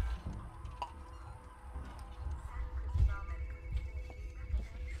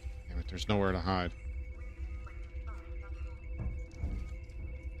 Damn it, there's nowhere to hide.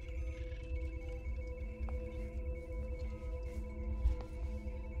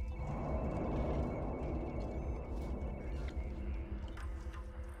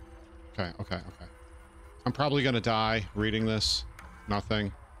 Okay. I'm probably gonna die reading this.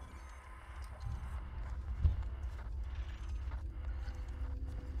 Nothing.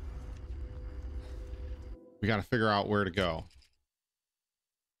 We gotta figure out where to go.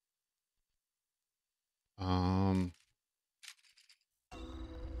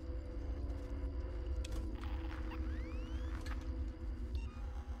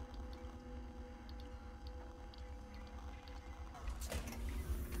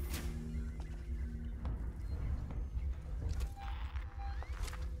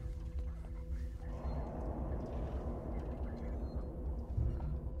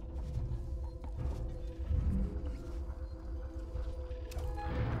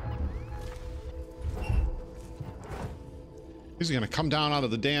 He's gonna come down out of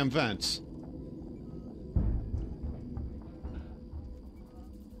the damn vents.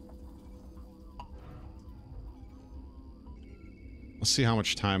 Let's see how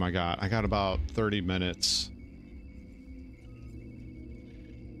much time I got. I got about 30 minutes.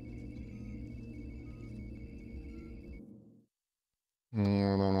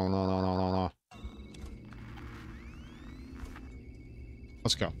 No.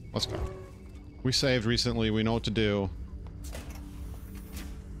 Let's go. Let's go. We saved recently. We know what to do.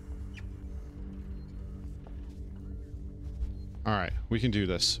 All right. We can do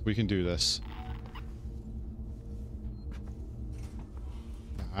this. We can do this.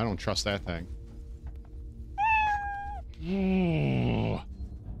 I don't trust that thing.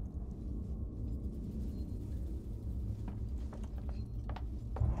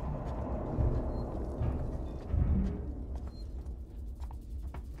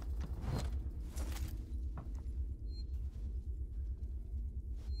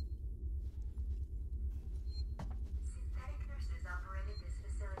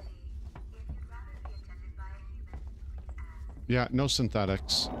 Yeah, no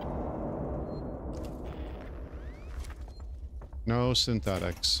synthetics. No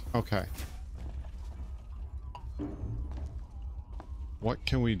synthetics. Okay. What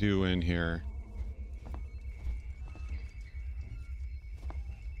can we do in here?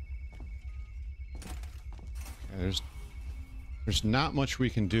 Okay, there's not much we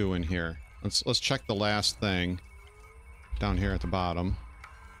can do in here. Let's check the last thing down here at the bottom.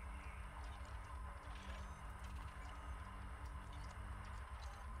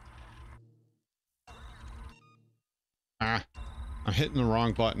 Ah, I'm hitting the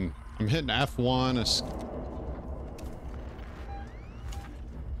wrong button. I'm hitting F1.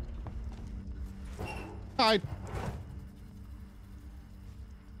 Hi.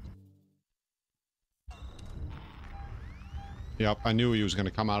 Yep, I knew he was going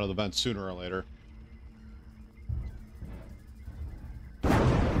to come out of the vent sooner or later. I'm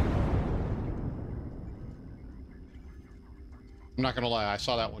not going to lie, I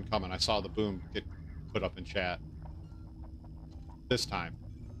saw that one coming. I saw the boom get put up in chat. This time.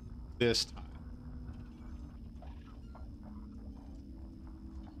 This time.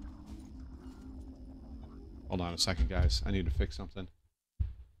 Hold on a second, guys. I need to fix something.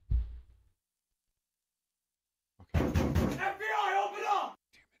 Okay. FBI, open up!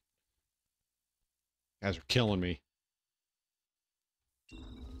 Damn it. Guys are killing me.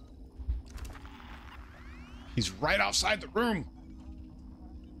 He's right outside the room.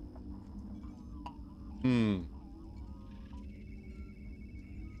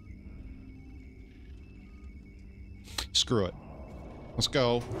 screw it. Let's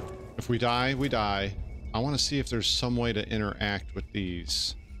go. If we die, we die. I want to see if there's some way to interact with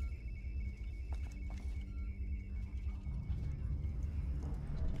these.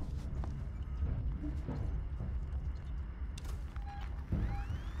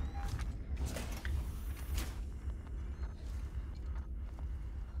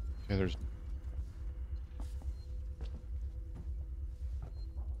 Okay, there's...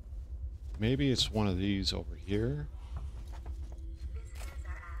 Maybe it's one of these over here.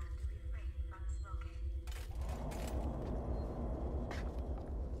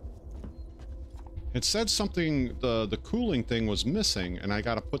 It said something, the cooling thing was missing, and I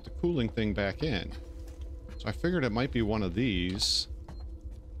gotta put the cooling thing back in. So I figured it might be one of these.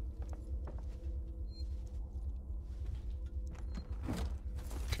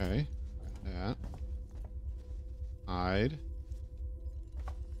 Okay, like that. Hide.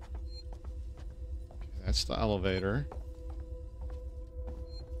 Okay, that's the elevator.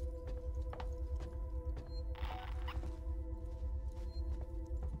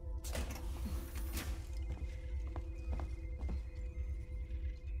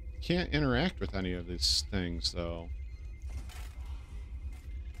 Can't interact with any of these things, though.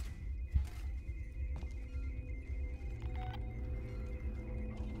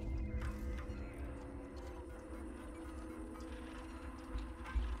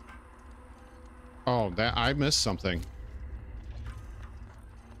 Oh, that I missed something.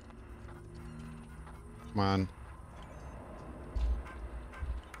 Come on.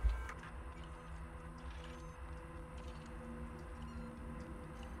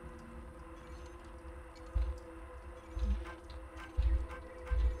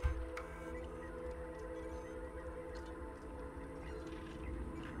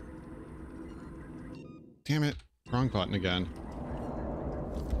 Damn it. Wrong button again.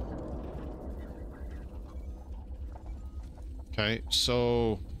 Okay,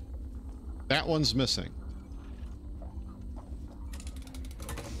 so that one's missing.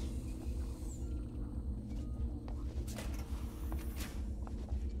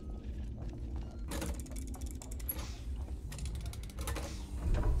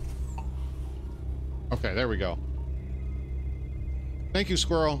 Okay, there we go. Thank you,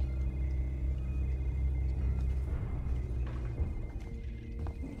 squirrel.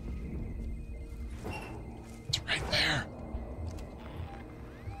 It's right there.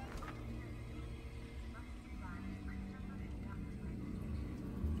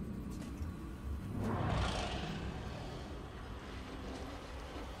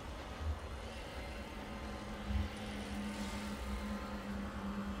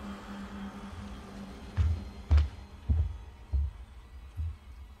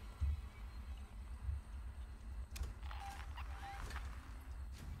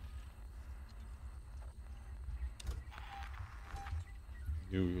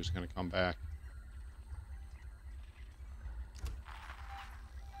 Knew he was going to come back.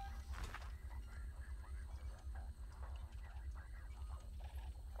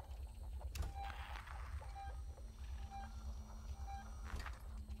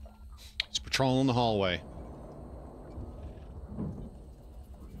 He's patrolling the hallway.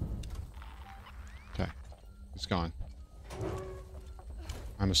 Okay, he's gone.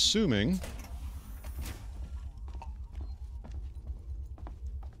 I'm assuming...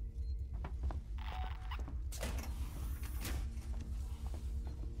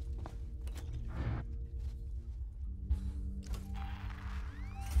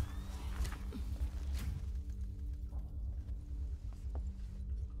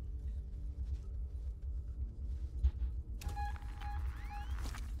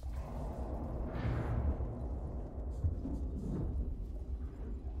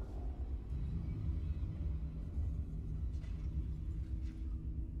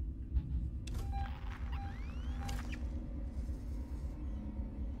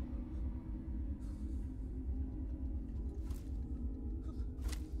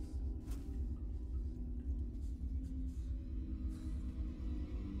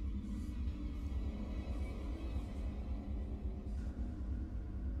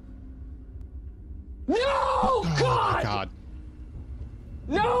 No! Oh, God! my God.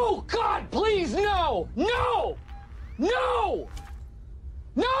 No! God, please, no! No! No!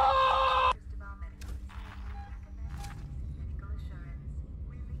 No!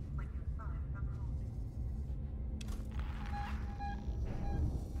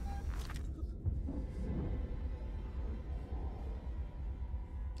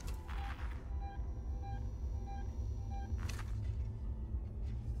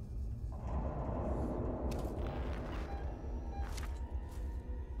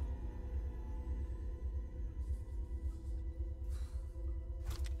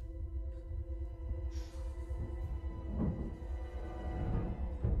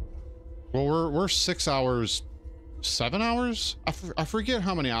 Well, we're 6 hours, 7 hours. I forget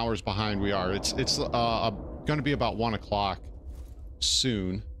how many hours behind we are. It's going to be about 1 o'clock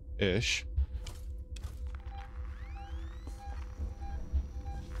soon ish.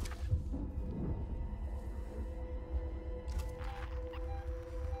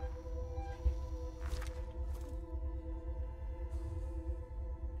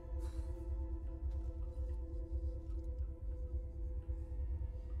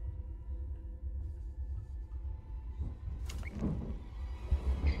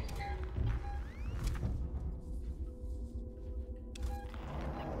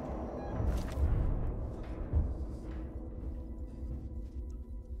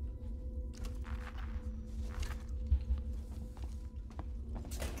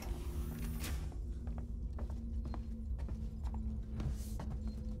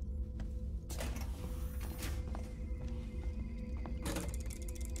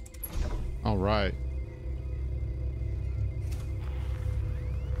 All right.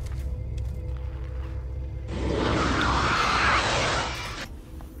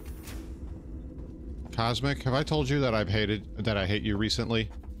 Cosmic, have I told you that I hate you recently?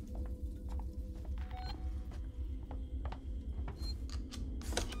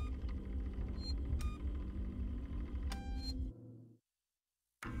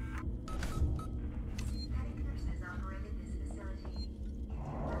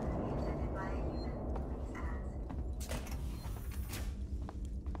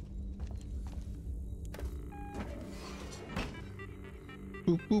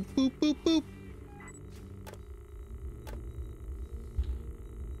 Boop, boop, boop, boop, boop.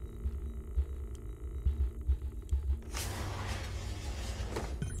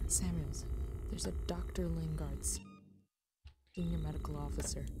 Samuels, there's a Dr. Lingard's senior medical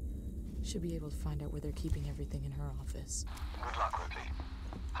officer. Should be able to find out where they're keeping everything in her office. Good luck, Ripley.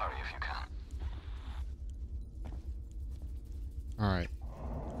 Hurry if you can. All right.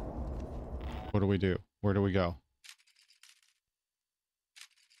 What do we do? Where do we go?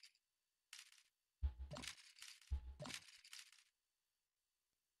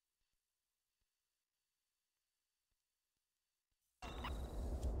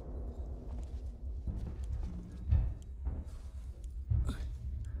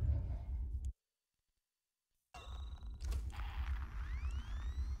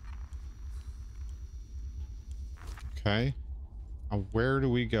 Okay. Now where do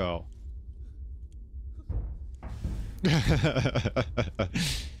we go? I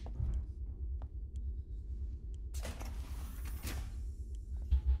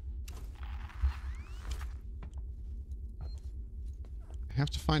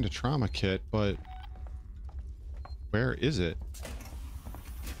have to find a trauma kit, but where is it?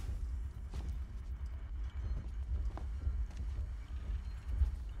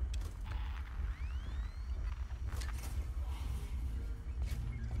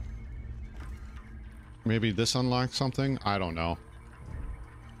 Maybe this unlocks something? I don't know.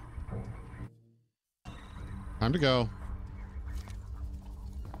 Time to go.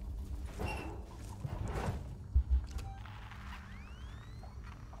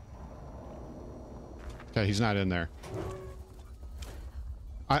 Okay, he's not in there.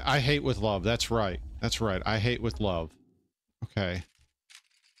 I hate with love. That's right. That's right. I hate with love. Okay.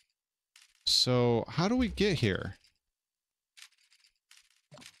 So, how do we get here?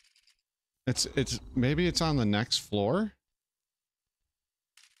 Maybe it's on the next floor?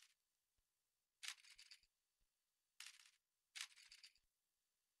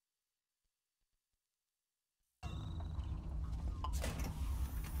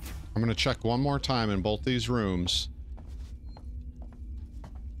 I'm gonna check one more time in both these rooms.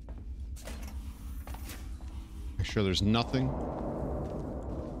 Make sure there's nothing.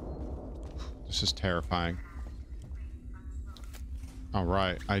 This is terrifying. All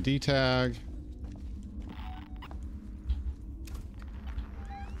right, ID tag.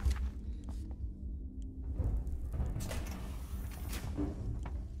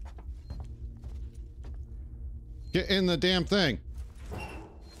 Get in the damn thing.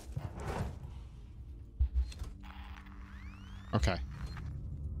 Okay.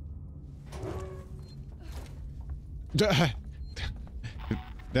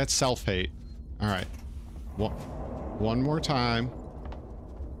 That's self-hate. All right. One more time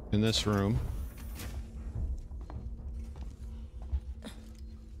in this room.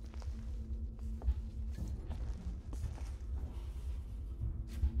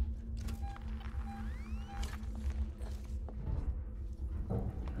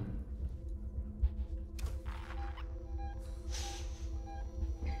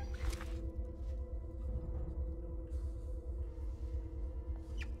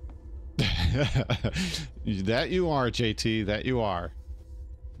 That you are, JT. That you are.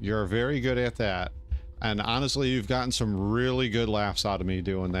 You're very good at that. And honestly, you've gotten some really good laughs out of me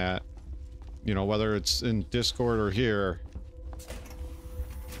doing that. You know, whether it's in Discord or here.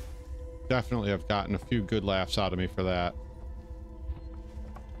 Definitely have gotten a few good laughs out of me for that.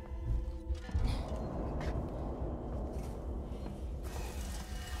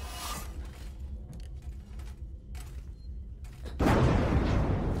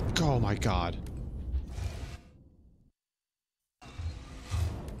 Oh my god.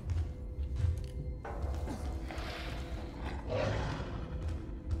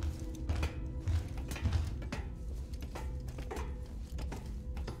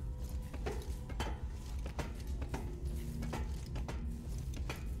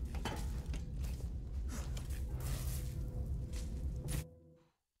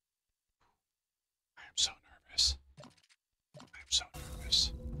 I am so nervous. I am so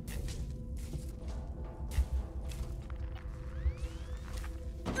nervous.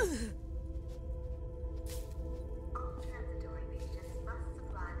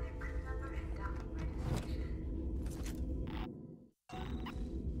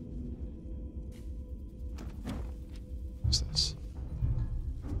 What's this?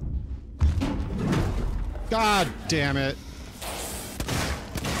 God damn it.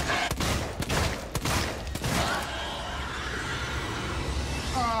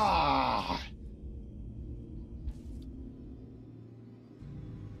 Ah.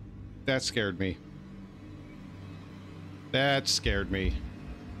 That scared me. That scared me.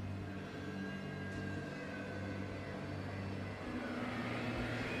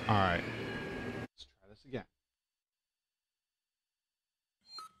 All right. Let's try this again.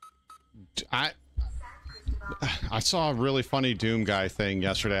 I saw a really funny Doom guy thing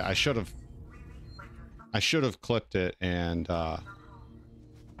yesterday. I should have clipped it and but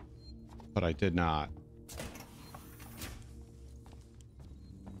I did not.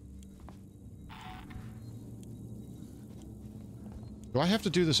 Do I have to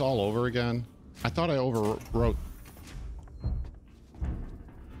do this all over again? I thought I overwrote.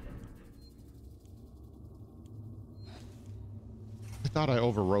 I thought I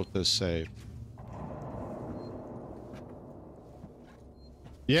overwrote this save.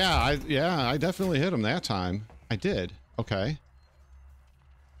 Yeah, I definitely hit him that time. I did. Okay.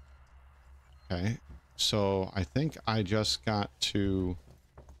 Okay. So I think I just got to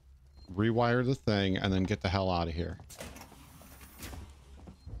rewire the thing and then get the hell out of here.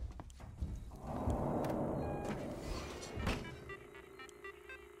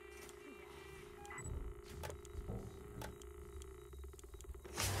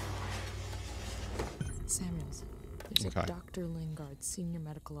 Samuels, there's a Dr. Lingard, senior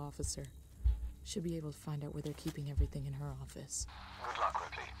medical officer. Should be able to find out where they're keeping everything in her office. Good luck,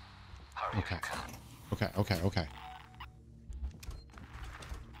 Ripley. Hurry if you can. Okay.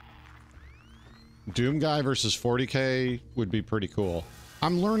 Doom guy versus 40k would be pretty cool.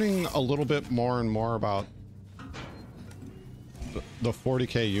 I'm learning a little bit more and more about the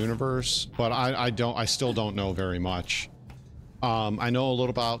 40k universe, but I still don't know very much. I know a little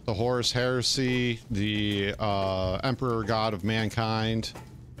about the Horus Heresy, the Emperor God of Mankind.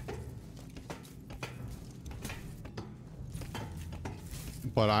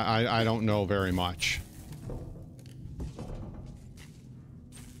 But I don't know very much.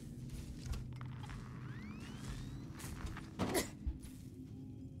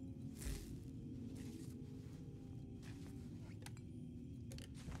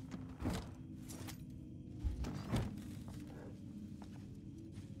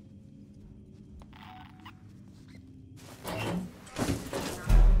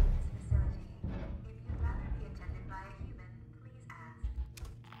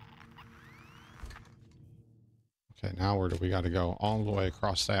 Okay, now where do we got to go? All the way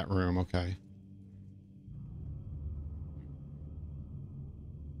across that room, okay.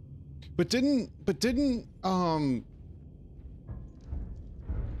 But didn't,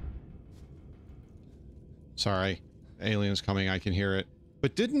 sorry, aliens coming, I can hear it.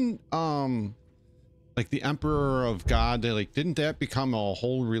 But didn't, like the Emperor of God, they like, didn't that become a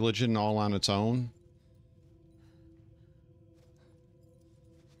whole religion all on its own?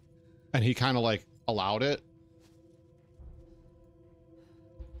 And he kind of like allowed it?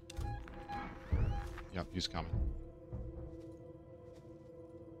 Yep, he's coming.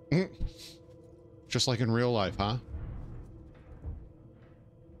 Just like in real life, huh?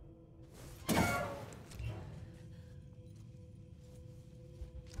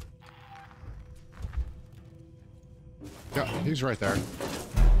 Yeah, he's right there.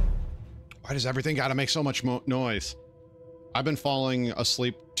 Why does everything gotta make so much noise? I've been falling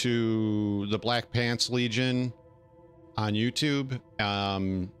asleep to the Black Pants Legion on YouTube.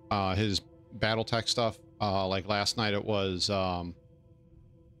 His BattleTech stuff. Like last night it was the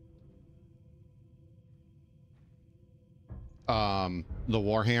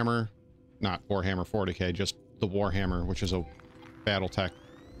Warhammer, not Warhammer 40k, just the Warhammer, which is a BattleTech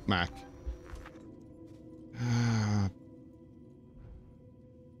mech.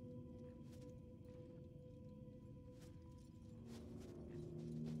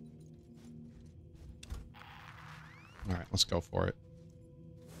 All right, let's go for it.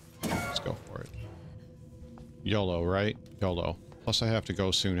 Let's go for it. YOLO, right? YOLO. Plus I have to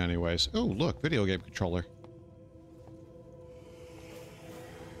go soon anyways. Oh, look, video game controller.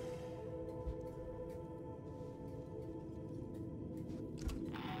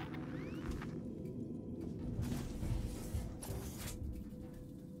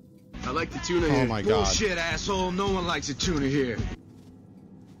 I like the tuna here. Oh my god. Bullshit, asshole. No one likes a tuna here.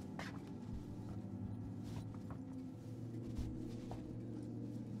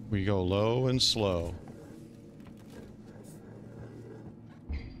 We go low and slow.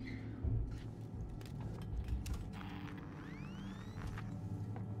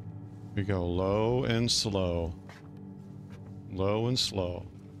 We go low and slow. Low and slow.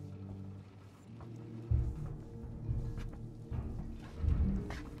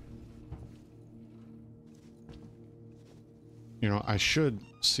 You know, I should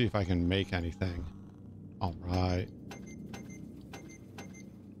see if I can make anything. All right.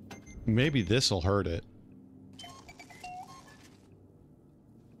 Maybe this'll hurt it.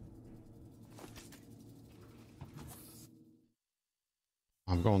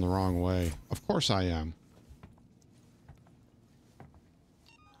 I'm going the wrong way. Of course I am.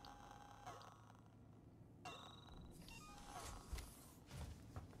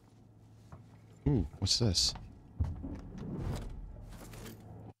 Ooh, what's this?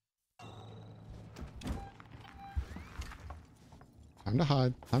 Time to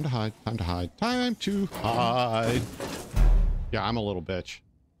hide. Time to hide. Time to hide. Time to hide. Yeah, I'm a little bitch.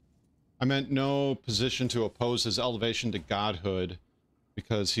 I meant no position to oppose his elevation to godhood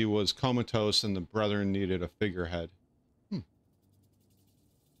because he was comatose and the brethren needed a figurehead.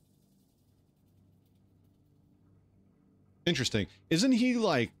 Interesting. Isn't he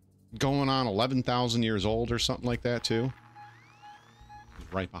like going on 11,000 years old or something like that too?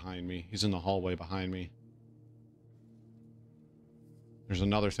 He's right behind me. He's in the hallway behind me. There's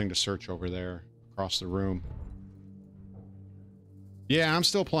another thing to search over there across the room. Yeah, I'm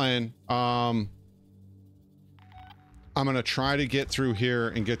still playing. I'm gonna try to get through here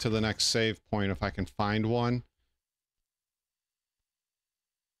and get to the next save point if I can find one.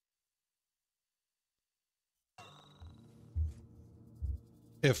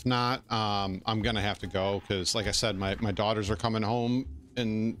 If not, I'm gonna have to go because, like I said, my daughters are coming home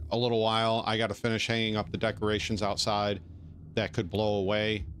in a little while. I got to finish hanging up the decorations outside that could blow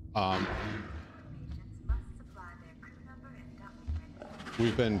away.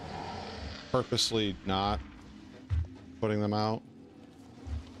 We've been purposely not putting them out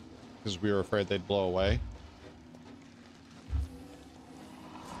because we were afraid they'd blow away.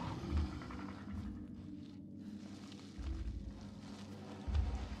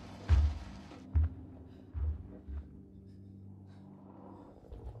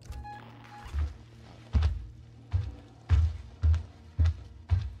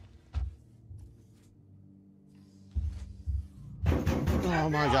 Oh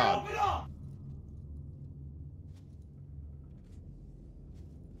my god.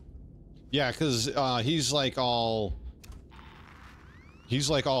 Yeah, because he's like all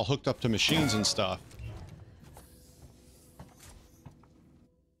hooked up to machines and stuff.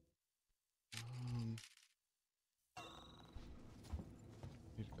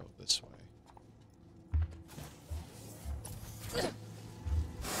 Need to go this way.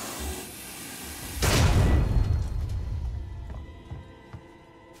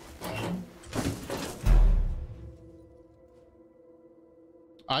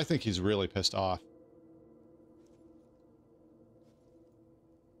 I think he's really pissed off.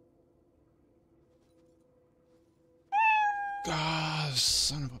 God,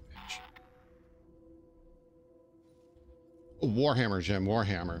 son of a bitch. Warhammer, Jim,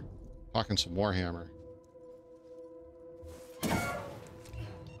 Warhammer. Talking some Warhammer.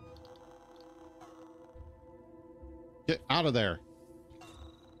 Get out of there.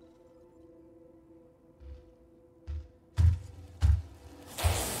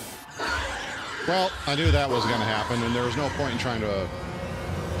 Well, I knew that was going to happen, and there was no point in trying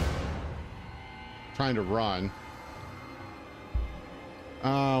to run.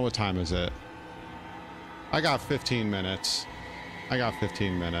 What time is it? I got 15 minutes. I got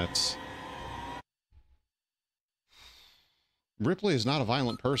 15 minutes. Ripley is not a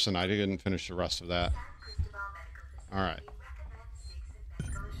violent person. I didn't finish the rest of that. All right.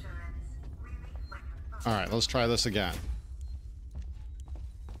 All right, let's try this again.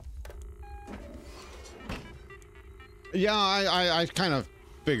 Yeah, I kind of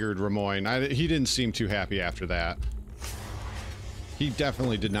figured Ramoyne. He didn't seem too happy after that. He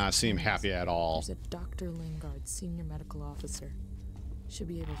definitely did not seem happy at all. There's a Dr. Lingard, senior medical officer. Should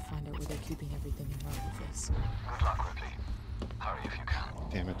be able to find out where they're keeping everything in her office. Good luck, Ripley. Hurry if you can.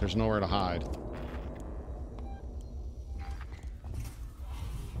 Damn it, there's nowhere to hide.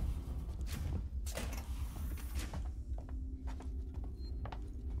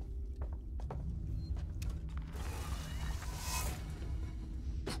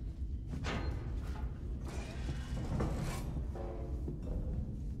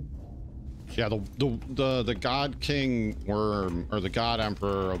 Yeah, the God King Worm, or the God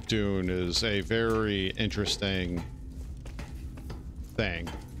Emperor of Dune, is a very interesting thing.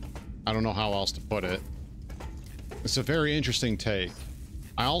 I don't know how else to put it. It's a very interesting take.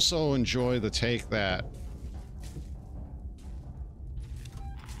 I also enjoy the take that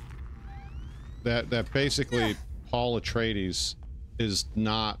basically Paul Atreides is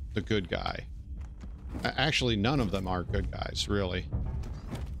not the good guy. Actually, none of them are good guys, really.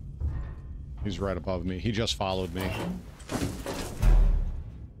 He's right above me. He just followed me. How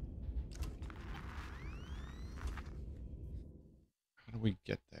do we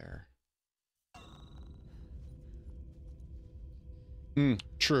get there?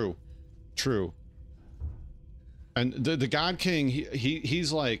 True. True. And the God King,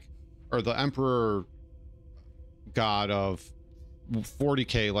 he's like, or the Emperor God of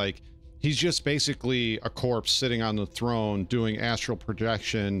 40K, like, he's just basically a corpse sitting on the throne doing astral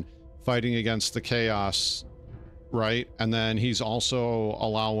projection, fighting against the chaos, right? And then he's also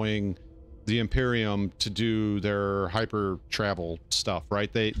allowing the Imperium to do their hyper travel stuff,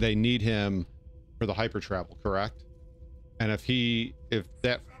 right? They need him for the hyper travel, correct? And if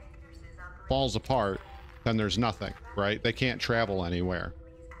that falls apart, then there's nothing, right? They can't travel anywhere,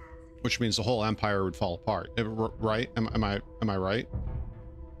 which means the whole empire would fall apart, right? Am I right?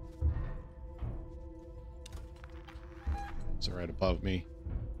 It's right above me.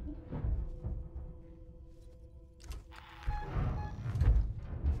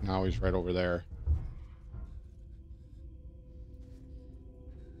 Now he's right over there.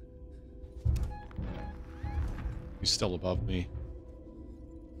 He's still above me.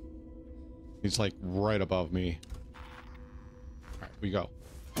 He's like right above me. All right, we go.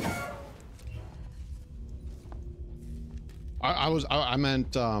 I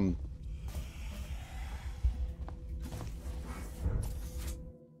meant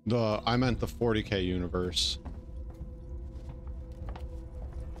the 40K universe.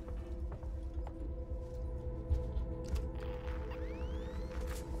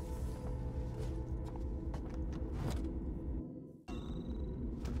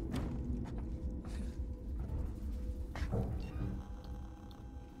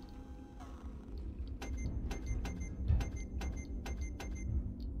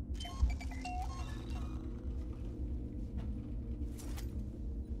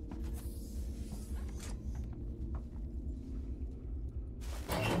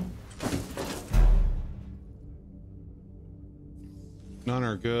 None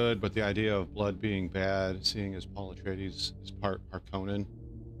are good, but the idea of blood being bad, seeing as Paul Atreides is part Harkonnen.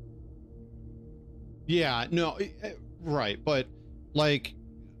 Yeah, no, right, but like,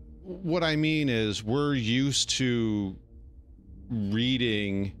 what I mean is we're used to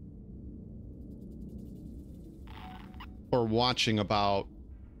reading or watching about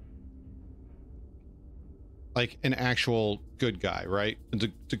like an actual good guy, right?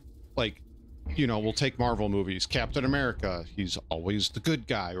 Like, you know, we'll take Marvel movies. Captain America, he's always the good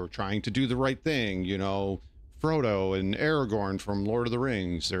guy or trying to do the right thing. You know, Frodo and Aragorn from Lord of the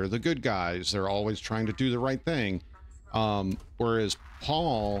Rings, they're the good guys. They're always trying to do the right thing. Whereas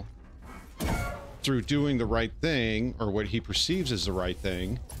Paul, through doing the right thing, or what he perceives as the right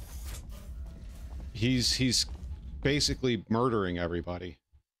thing, he's basically murdering everybody.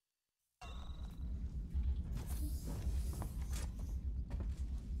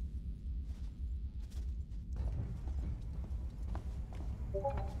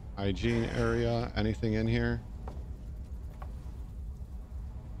 Hygiene area, anything in here?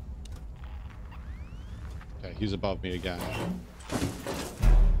 Okay, he's above me again.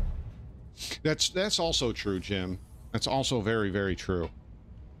 That's also true, Jim. That's also very, very true.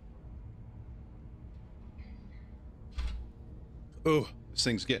 Ooh, this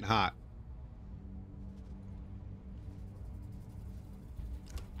thing's getting hot.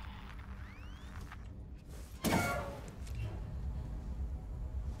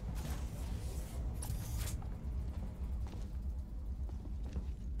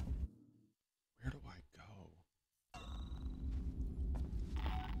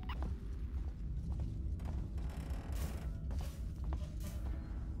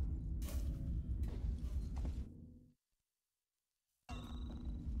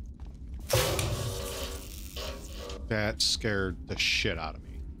 That scared the shit out of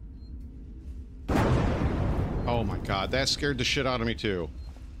me. Oh my god, that scared the shit out of me too.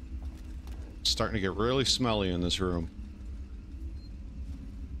 It's starting to get really smelly in this room.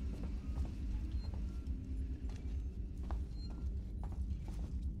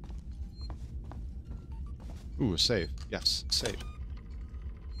 Ooh, a save. Yes, save.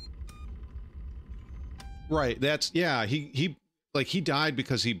 Right, that's, yeah, he died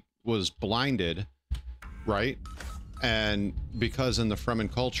because he was blinded, right? And because in the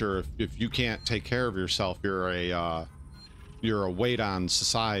Fremen culture, if you can't take care of yourself, you're a weight on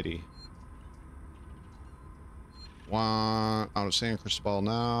society. One out of San Cristobal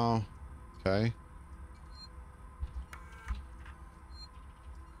now. Okay.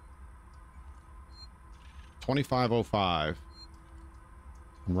 $25.05.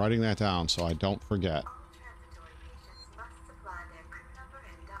 I'm writing that down so I don't forget. All transitory patients must supply their CRIP number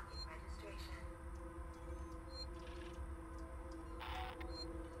and docking registration.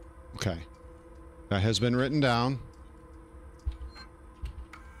 Okay. That has been written down.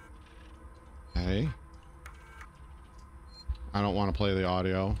 Okay. I don't want to play the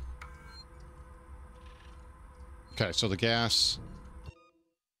audio. Okay, so the gas...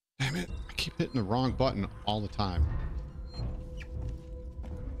 Damn it, I keep hitting the wrong button all the time.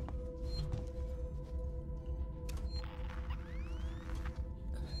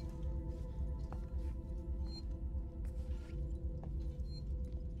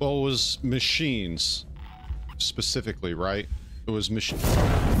 Well, it was machines, specifically, right? It was machine.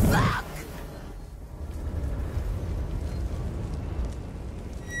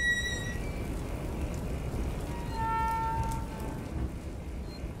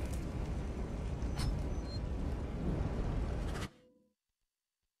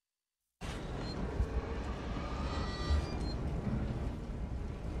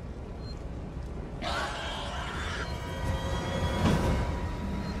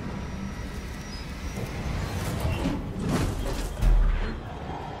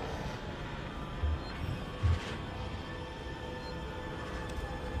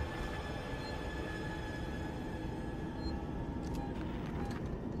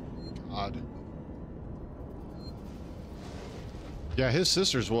 Yeah, his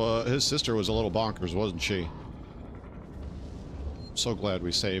sister was a little bonkers, wasn't she? I'm so glad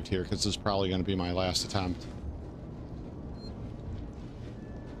we saved here, because this is probably going to be my last attempt.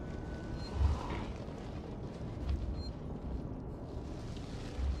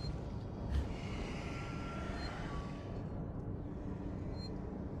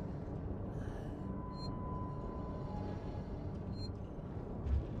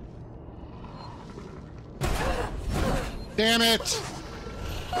 Damn it!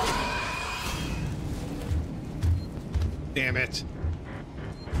 Damn it.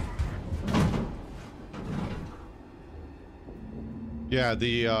 Yeah,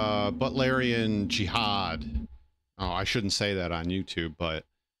 the Butlerian Jihad. Oh, I shouldn't say that on YouTube, but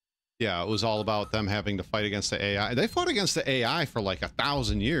yeah, it was all about them having to fight against the AI. They fought against the AI for like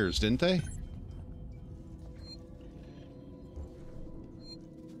 1,000 years, didn't they?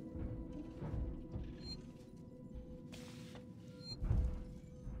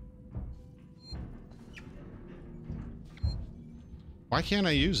 Why can't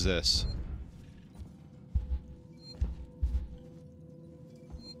I use this?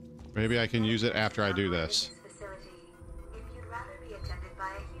 Maybe I can use it after I do this. If you'd rather be attended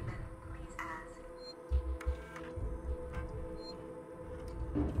by a human, please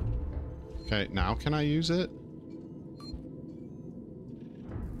ask. Okay, now can I use it?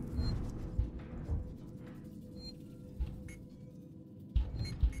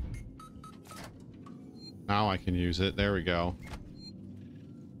 Now I can use it. There we go.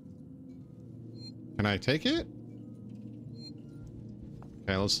 Can I take it?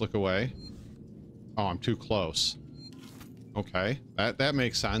 Okay, let's look away. Oh, I'm too close. Okay, that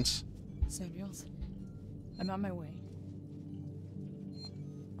makes sense. Samuels, I'm on my way.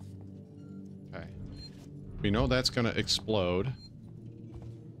 Okay. We know that's gonna explode.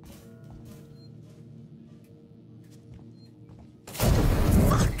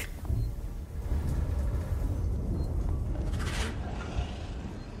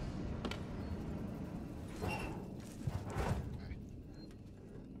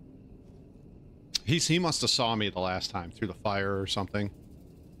 He must have saw me the last time through the fire or something.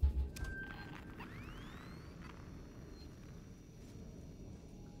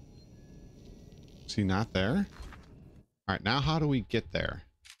 Is he not there? All right, now how do we get there?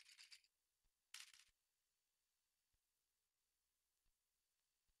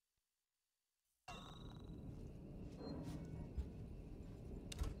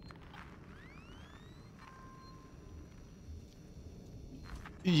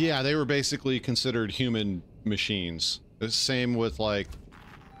 Yeah, they were basically considered human machines. The same with like,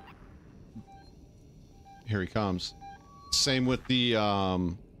 here he comes. Same with the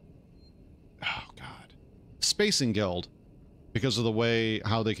oh god, Spacing Guild, because of the way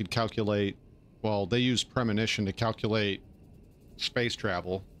how they could calculate. Well, they use premonition to calculate space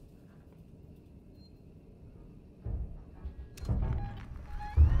travel.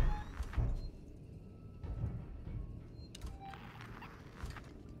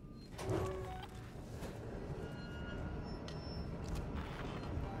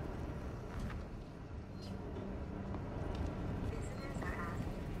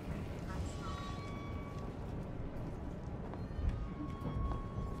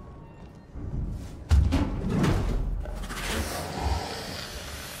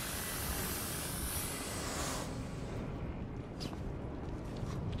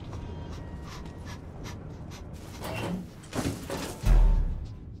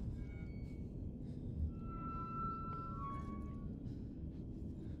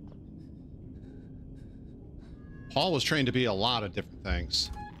 Paul was trained to be a lot of different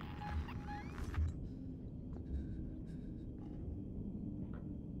things.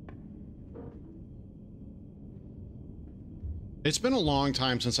 It's been a long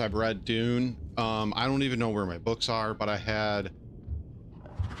time since I've read Dune. I don't even know where my books are, but I had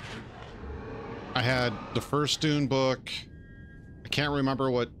the first Dune book. I can't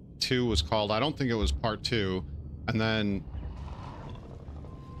remember what 2 was called. I don't think it was part 2. And then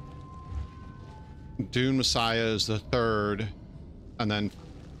Dune Messiah is the 3rd, and then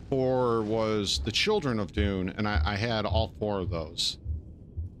 4 was The Children of Dune, and I had all 4 of those.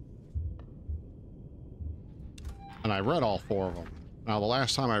 And I read all 4 of them. Now, the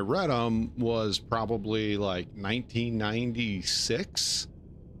last time I read them was probably like 1996.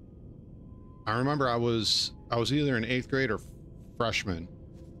 I remember I was either in 8th grade or freshman.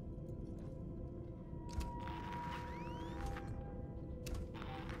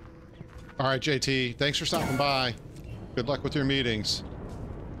 All right, JT, thanks for stopping by. Good luck with your meetings.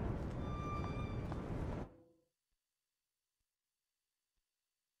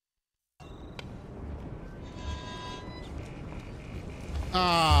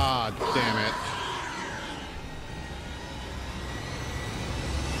 Ah, damn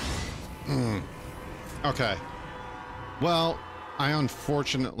it. Okay. Well, I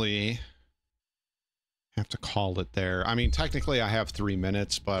unfortunately have to call it there. I mean, technically I have 3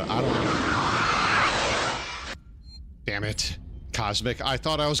 minutes, but I don't... Damn it. Cosmic. I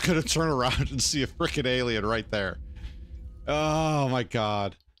thought I was going to turn around and see a frickin' alien right there. Oh my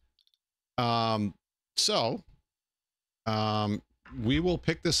god. We will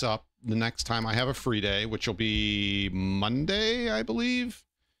pick this up the next time I have a free day, which will be Monday, I believe.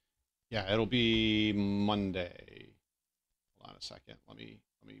 Yeah, it'll be Monday. Hold on a second. Let me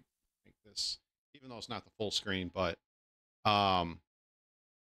make this, even though it's not the full screen, but Paul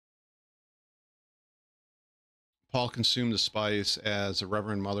consumed the spice as the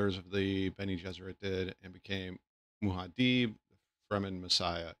Reverend Mothers of the Bene Gesserit did and became Muad'Dib, the Fremen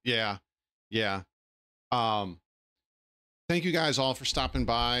Messiah. Yeah. Thank you guys all for stopping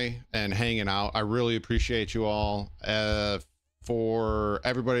by and hanging out. I really appreciate you all. For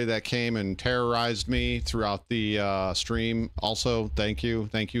everybody that came and terrorized me throughout the stream, also, thank you.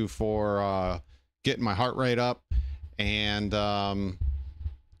 Thank you for getting my heart rate up. And,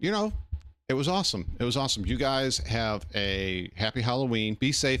 you know, it was awesome. It was awesome. You guys have a happy Halloween.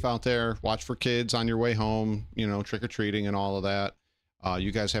 Be safe out there. Watch for kids on your way home, you know, trick-or-treating and all of that.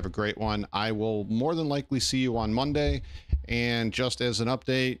 You guys have a great one. I will more than likely see you on Monday. And just as an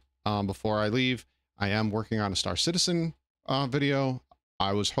update, before I leave, I am working on a Star Citizen video.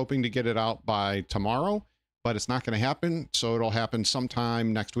 I was hoping to get it out by tomorrow, but it's not going to happen. So it'll happen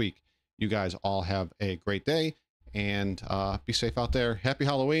sometime next week. You guys all have a great day and be safe out there. Happy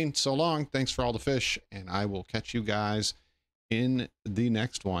Halloween. So long. Thanks for all the fish. And I will catch you guys in the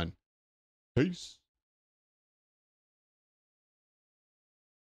next one. Peace.